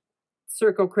Area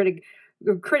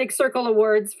Critic Circle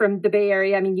Awards from the Bay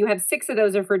Area. I mean, you have 6 of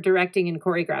those are for directing and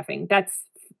choreographing. That's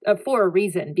for a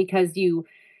reason, because you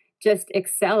just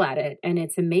excel at it. And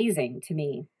it's amazing to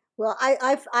me. Well,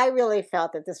 I really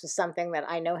felt that this was something that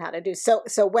I know how to do. So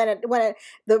when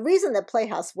the reason that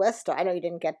Playhouse West, I know you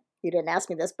didn't ask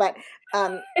me this, but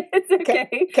it's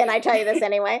okay. Can I tell you this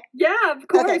anyway? Yeah, of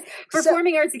course. Okay.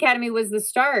 Performing Arts Academy was the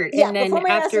start, and then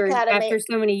after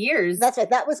so many years, that's right.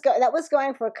 That was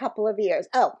going for a couple of years.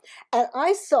 Oh, and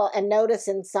I saw a notice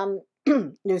in some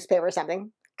newspaper or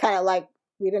something, kind of like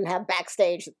we didn't have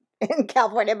Backstage in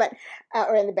California, but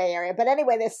or in the Bay Area. But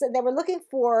anyway, they were looking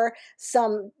for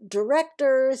some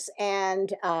directors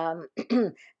and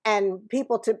and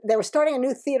people they were starting a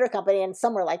new theater company in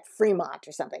somewhere like Fremont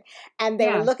or something. And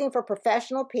they were looking for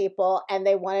professional people, and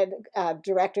they wanted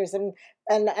directors and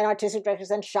artistic directors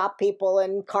and shop people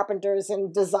and carpenters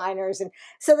and designers. And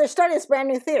so they're starting this brand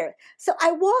new theater. So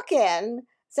I walk in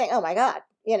saying, oh my God,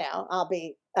 I'll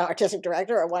be an artistic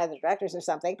director or one of the directors or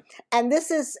something. And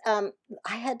this is, I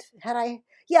had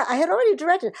already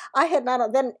directed. I had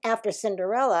not, then after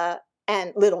Cinderella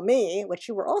and Little Me, which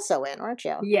you were also in, weren't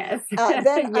you? Yes.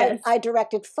 Then yes. I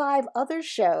directed 5 or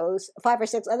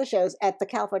 6 other shows at the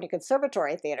California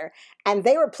Conservatory Theater, and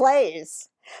they were plays.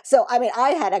 So, I mean, I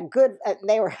had a good,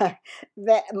 they were,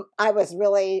 that I was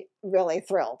really, really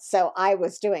thrilled. So I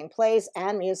was doing plays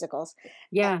and musicals.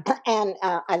 Yeah. And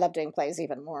I love doing plays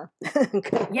even more.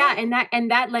 Yeah, and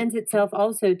that lends itself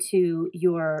also to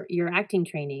your acting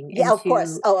training Yeah, and of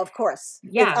course. to Oh, of course.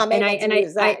 If yeah, I'm able to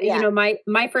use that. you Yeah. know,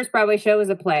 my first Broadway show was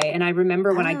a play, and I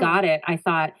remember when I Oh. got it, I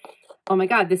thought, "Oh my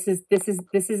God, this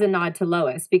is a nod to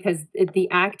Lois," because the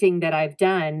acting that I've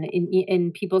done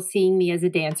in people seeing me as a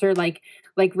dancer, like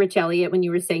Rich Elliott, when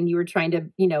you were saying you were trying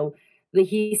to,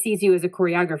 he sees you as a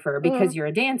choreographer Mm-hmm. because you're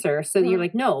a dancer. So you're Mm-hmm.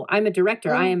 like, no, I'm a director.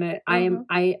 Mm-hmm.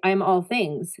 I am all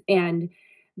things, and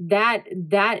that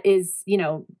is,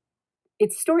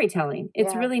 it's storytelling.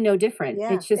 It's Yeah. really no different.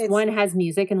 Yeah. It's just It's one has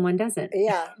music and one doesn't.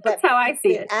 Yeah, That's but how I see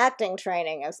the it. acting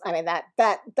training is, I mean,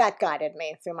 that guided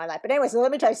me through my life. But anyway, so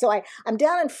let me tell you. So I'm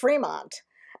down in Fremont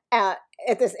uh,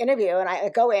 at this interview, and I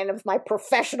go in with my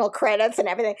professional credits and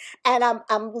everything, and I'm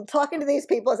talking to these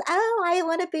people. It's, oh, I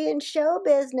want to be in show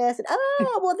business, and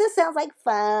oh, well, this sounds like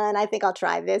fun. I think I'll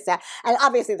try this. And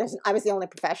obviously, I was the only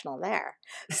professional there.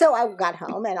 So I got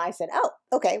home and I said, oh,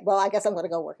 okay, well, I guess I'm going to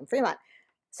go work in Fremont.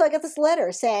 So I got this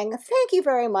letter saying, "Thank you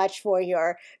very much for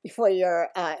your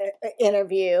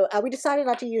interview. We decided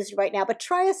not to use you right now, but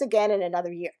try us again in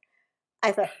another year."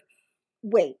 I thought,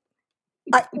 "Wait,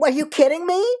 are you kidding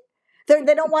me? They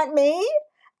don't want me?"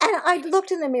 And I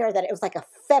looked in the mirror. That it was like a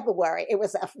February. It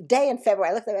was a day in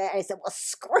February. I looked at it and I said, "Well,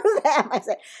 screw them." I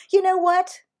said, "You know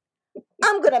what?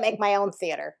 I'm going to make my own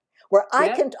theater where I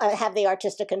Yep. can have the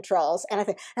artistic controls." And I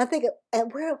think,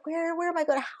 and where am I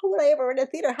going? How would I ever run a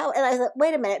theater? How? And I said,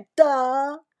 "Wait a minute,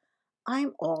 duh,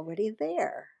 I'm already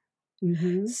there."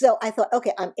 Mhm. So I thought,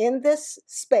 okay, I'm in this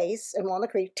space in Walnut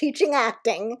Creek teaching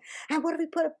acting. And what if we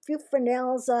put a few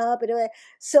Fresnels up?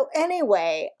 So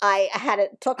anyway, I had to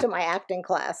talk to my acting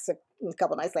class a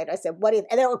couple nights later. I said, what do you,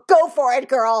 and they were, go for it,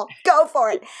 girl, go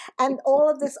for it. And all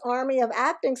of this army of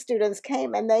acting students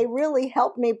came and they really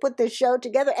helped me put this show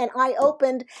together. And I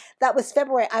opened, that was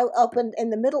February, I opened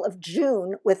in the middle of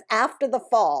June with After the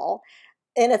Fall.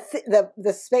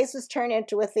 The space was turned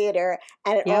into a theater,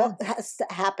 and it Yeah. all has to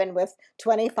happen with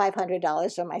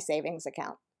 $2,500 from my savings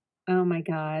account. Oh my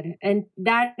God. And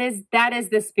that is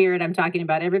the spirit I'm talking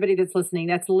about. Everybody that's listening,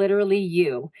 that's literally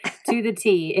you to the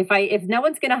T. If no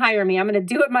one's gonna hire me, I'm gonna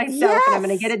do it myself and I'm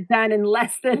gonna get Yes. it done in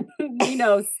less than,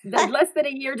 less than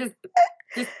a year. Just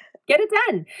get it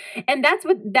done. And that's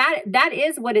what that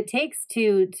is what it takes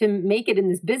to make it in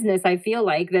this business. I feel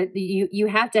like that you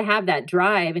have to have that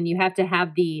drive and you have to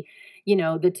have the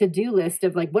to-do list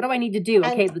of like, what do I need to do?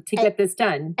 and Okay, to and get this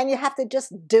done. and you have to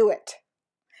just do it.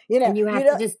 And you You have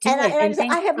to know, just and do it. And I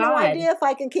thank have no God. idea if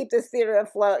I can keep this theater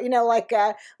afloat.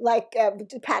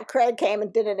 Pat Craig came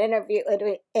and did an interview,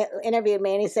 interviewed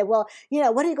me, and he said, "Well,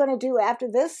 what are you going to do after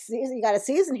this season? You got a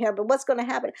season here, but what's going to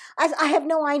happen?" I have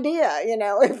no idea.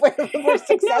 If we're No,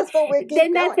 successful, we keep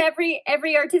then that's going.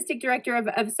 every artistic director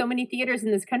of so many theaters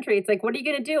in this country. It's like, what are you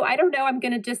going to do? I don't know. I'm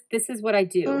going to just, this is what I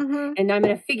do, Hmm. and I'm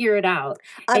going to figure it out.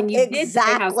 And you did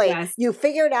Playhouse Exactly. West. You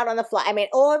figure it out on the fly. I mean,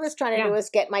 all I was trying to do Yeah. was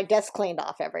get my desk cleaned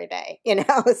off every day, Yeah,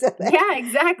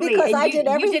 exactly. because And I you did you did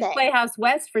everything. Playhouse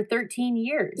West for 13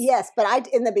 years. Yes, but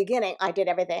in the beginning, I did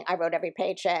everything. I wrote every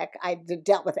paycheck.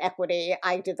 Dealt with equity.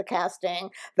 I did the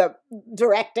casting, the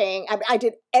directing. I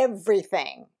did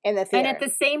everything in the And at theater. the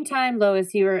same time,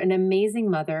 Lois, you're an amazing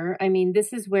mother. I mean,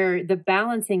 this is where the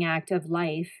balancing act of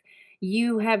life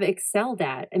you have excelled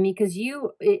at. I mean, because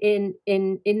you in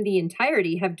the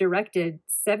entirety have directed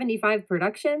 75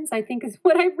 productions, I think is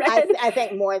what I read. I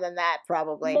think more than that,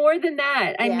 probably. More than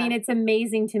that. I Yeah. mean, it's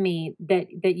amazing to me that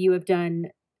you have done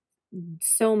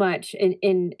so much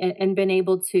and been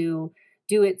able to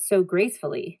do it so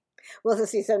gracefully. Well, let's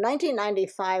see. So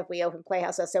 1995, we opened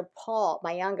Playhouse. So Paul,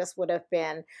 my youngest, would have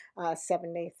been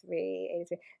 73,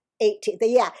 83, 18.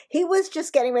 Yeah, he was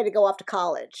just getting ready to go off to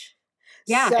college.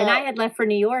 Yeah, and I So, had left for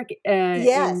New York, in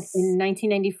yes.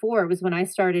 1994 was when I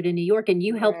started in New York, and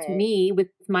you helped Right. me with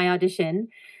my audition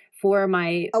for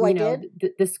my, Oh, I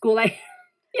did? the school I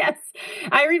yes.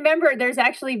 I remember there's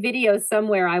actually video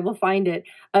somewhere, I will find it,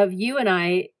 of you and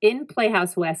I in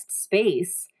Playhouse West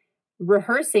space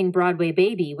rehearsing Broadway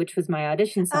Baby, which was my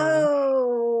audition song,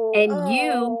 Oh, and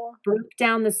you oh. broke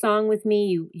down the song with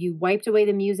me, you wiped away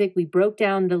the music, we broke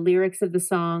down the lyrics of the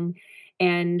song,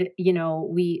 and,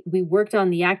 we worked on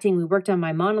the acting, we worked on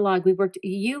my monologue,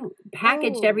 you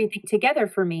packaged Oh. everything together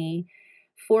for me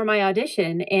for my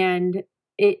audition, and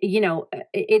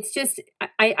it's just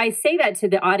I say that to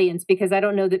the audience because I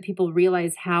don't know that people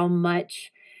realize how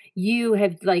much you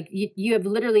have you have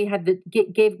literally had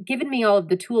given me all of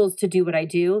the tools to do what I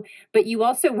do, but you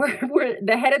also were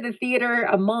the head of the theater,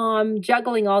 a mom,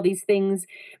 juggling all these things,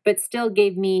 but still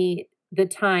gave me the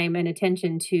time and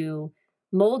attention to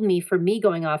mold me for me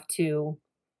going off to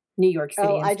New York City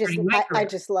and starting my career. I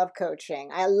just love coaching.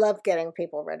 I love getting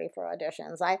people ready for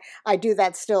auditions. I do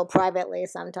that still privately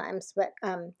sometimes, but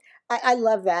I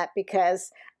love that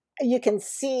because you can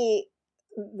see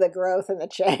the growth and the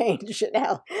change,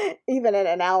 even in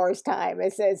an hour's time.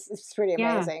 It's pretty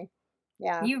amazing.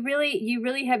 Yeah. You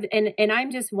really have, and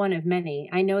I'm just one of many.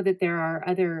 I know that there are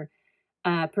other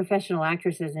professional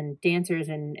actresses and dancers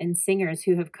and singers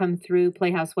who have come through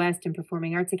Playhouse West and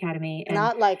Performing Arts Academy. And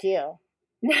not like you.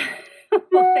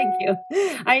 Well, thank you.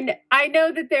 I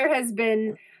know that there has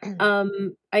been,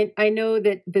 I know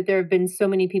that there have been so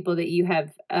many people that you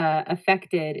have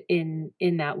affected in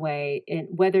that way, and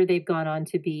whether they've gone on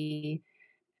to be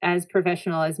as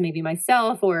professional as maybe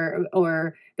myself,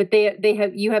 but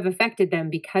you have affected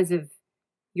them because of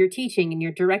your teaching and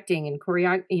your directing and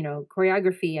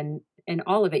choreography and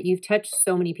all of it. You've touched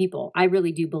so many people. I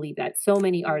really do believe that. So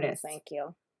many artists. Thank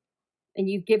you. And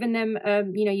you've given them,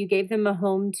 you gave them a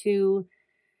home to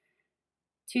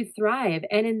thrive.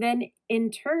 And then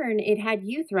in turn, it had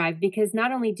you thrive because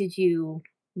not only did you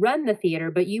run the theater,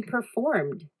 but you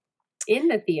performed in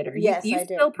the theater. Yes, you I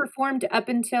still did. Performed up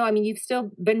until, you've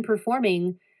still been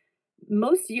performing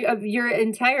most of your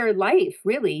entire life,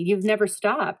 really. You've never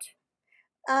stopped.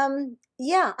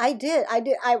 Yeah, I did.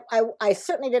 I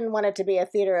certainly didn't want it to be a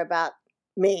theater about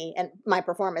me and my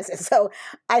performances. So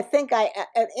I think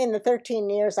in the 13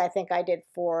 years, I think I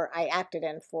acted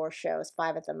in 4 shows,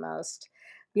 5 at the most.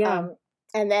 Yeah.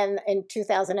 And then in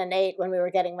 2008, when we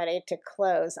were getting ready to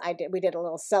close, we did a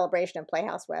little celebration in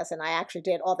Playhouse West, and I actually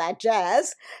did All That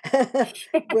Jazz,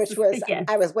 which was, yes.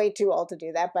 I was way too old to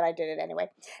do that, but I did it anyway.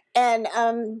 And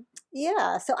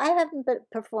yeah, so I haven't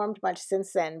performed much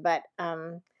since then, but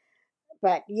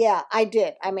yeah, I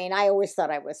did. I always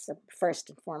thought I was first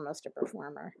and foremost a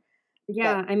performer.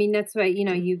 Yeah, that's why,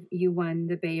 you won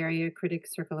the Bay Area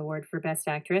Critics Circle Award for Best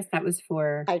Actress. That was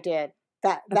for I did.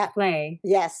 That play.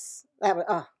 Yes. That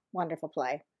was wonderful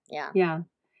play. Yeah. Yeah.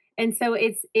 And so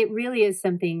it really is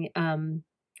something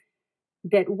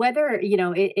that whether,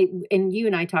 and you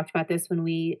and I talked about this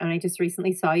when I just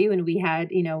recently saw you and we had,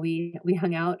 we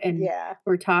hung out and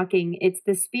we're talking, it's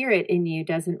the spirit in you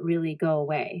doesn't really go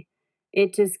away.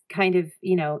 It just kind of,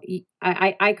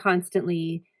 I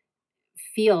constantly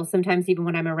feel, sometimes even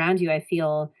when I'm around you, I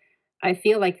feel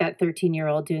like that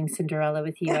 13-year-old doing Cinderella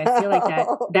with you. I feel like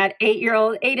that 8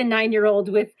 and 9-year-old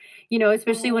with,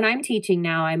 especially when I'm teaching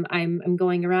now, I'm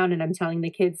going around and I'm telling the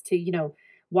kids to,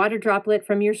 water droplet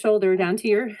from your shoulder down to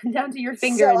your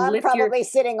finger. So and I'm lift probably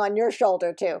sitting on your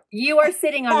shoulder too. You are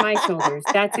sitting on my shoulders.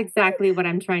 That's exactly what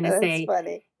I'm trying to say. That's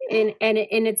funny.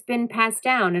 And it's been passed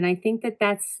down. And I think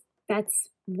that's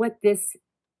what this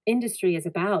industry is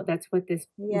about. That's what this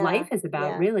life is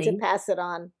about, really. To pass it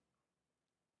on.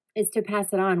 Is to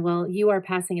pass it on. Well, you are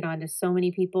passing it on to so many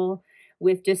people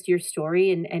with just your story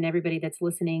and everybody that's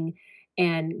listening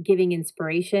and giving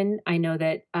inspiration. I know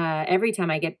that every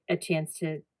time I get a chance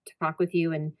to talk with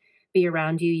you and be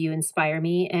around you, you inspire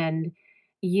me. And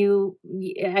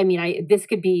this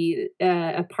could be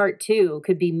a part 2,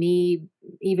 could be me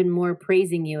even more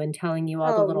praising you and telling you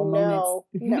all the little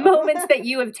moments that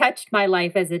you have touched my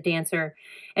life as a dancer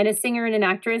and a singer and an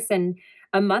actress and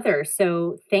a mother.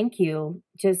 So thank you,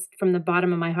 just from the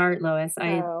bottom of my heart, Lois.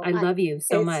 I love you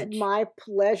so much. It's my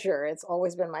pleasure. It's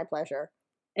always been my pleasure.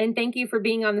 And thank you for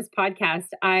being on this podcast.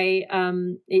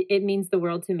 It means the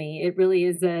world to me. It really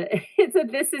is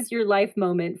this is your life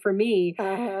moment for me,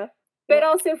 but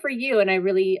also for you. And I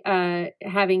really,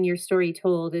 having your story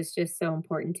told is just so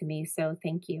important to me. So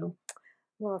thank you.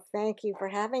 Well, thank you for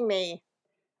having me.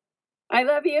 I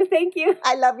love you. Thank you.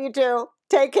 I love you too.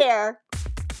 Take care.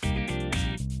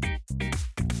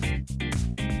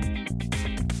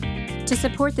 To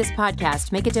support this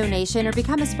podcast, make a donation, or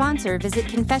become a sponsor, visit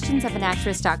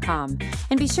confessionsofanactress.com.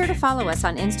 And be sure to follow us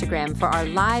on Instagram for our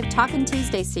live Talkin'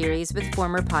 Tuesday series with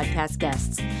former podcast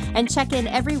guests. And check in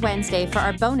every Wednesday for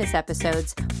our bonus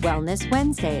episodes, Wellness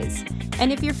Wednesdays.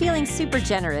 And if you're feeling super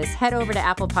generous, head over to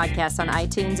Apple Podcasts on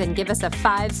iTunes and give us a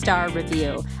 5-star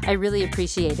review. I really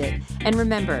appreciate it. And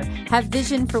remember, have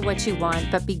vision for what you want,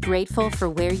 but be grateful for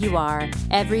where you are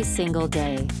every single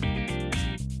day.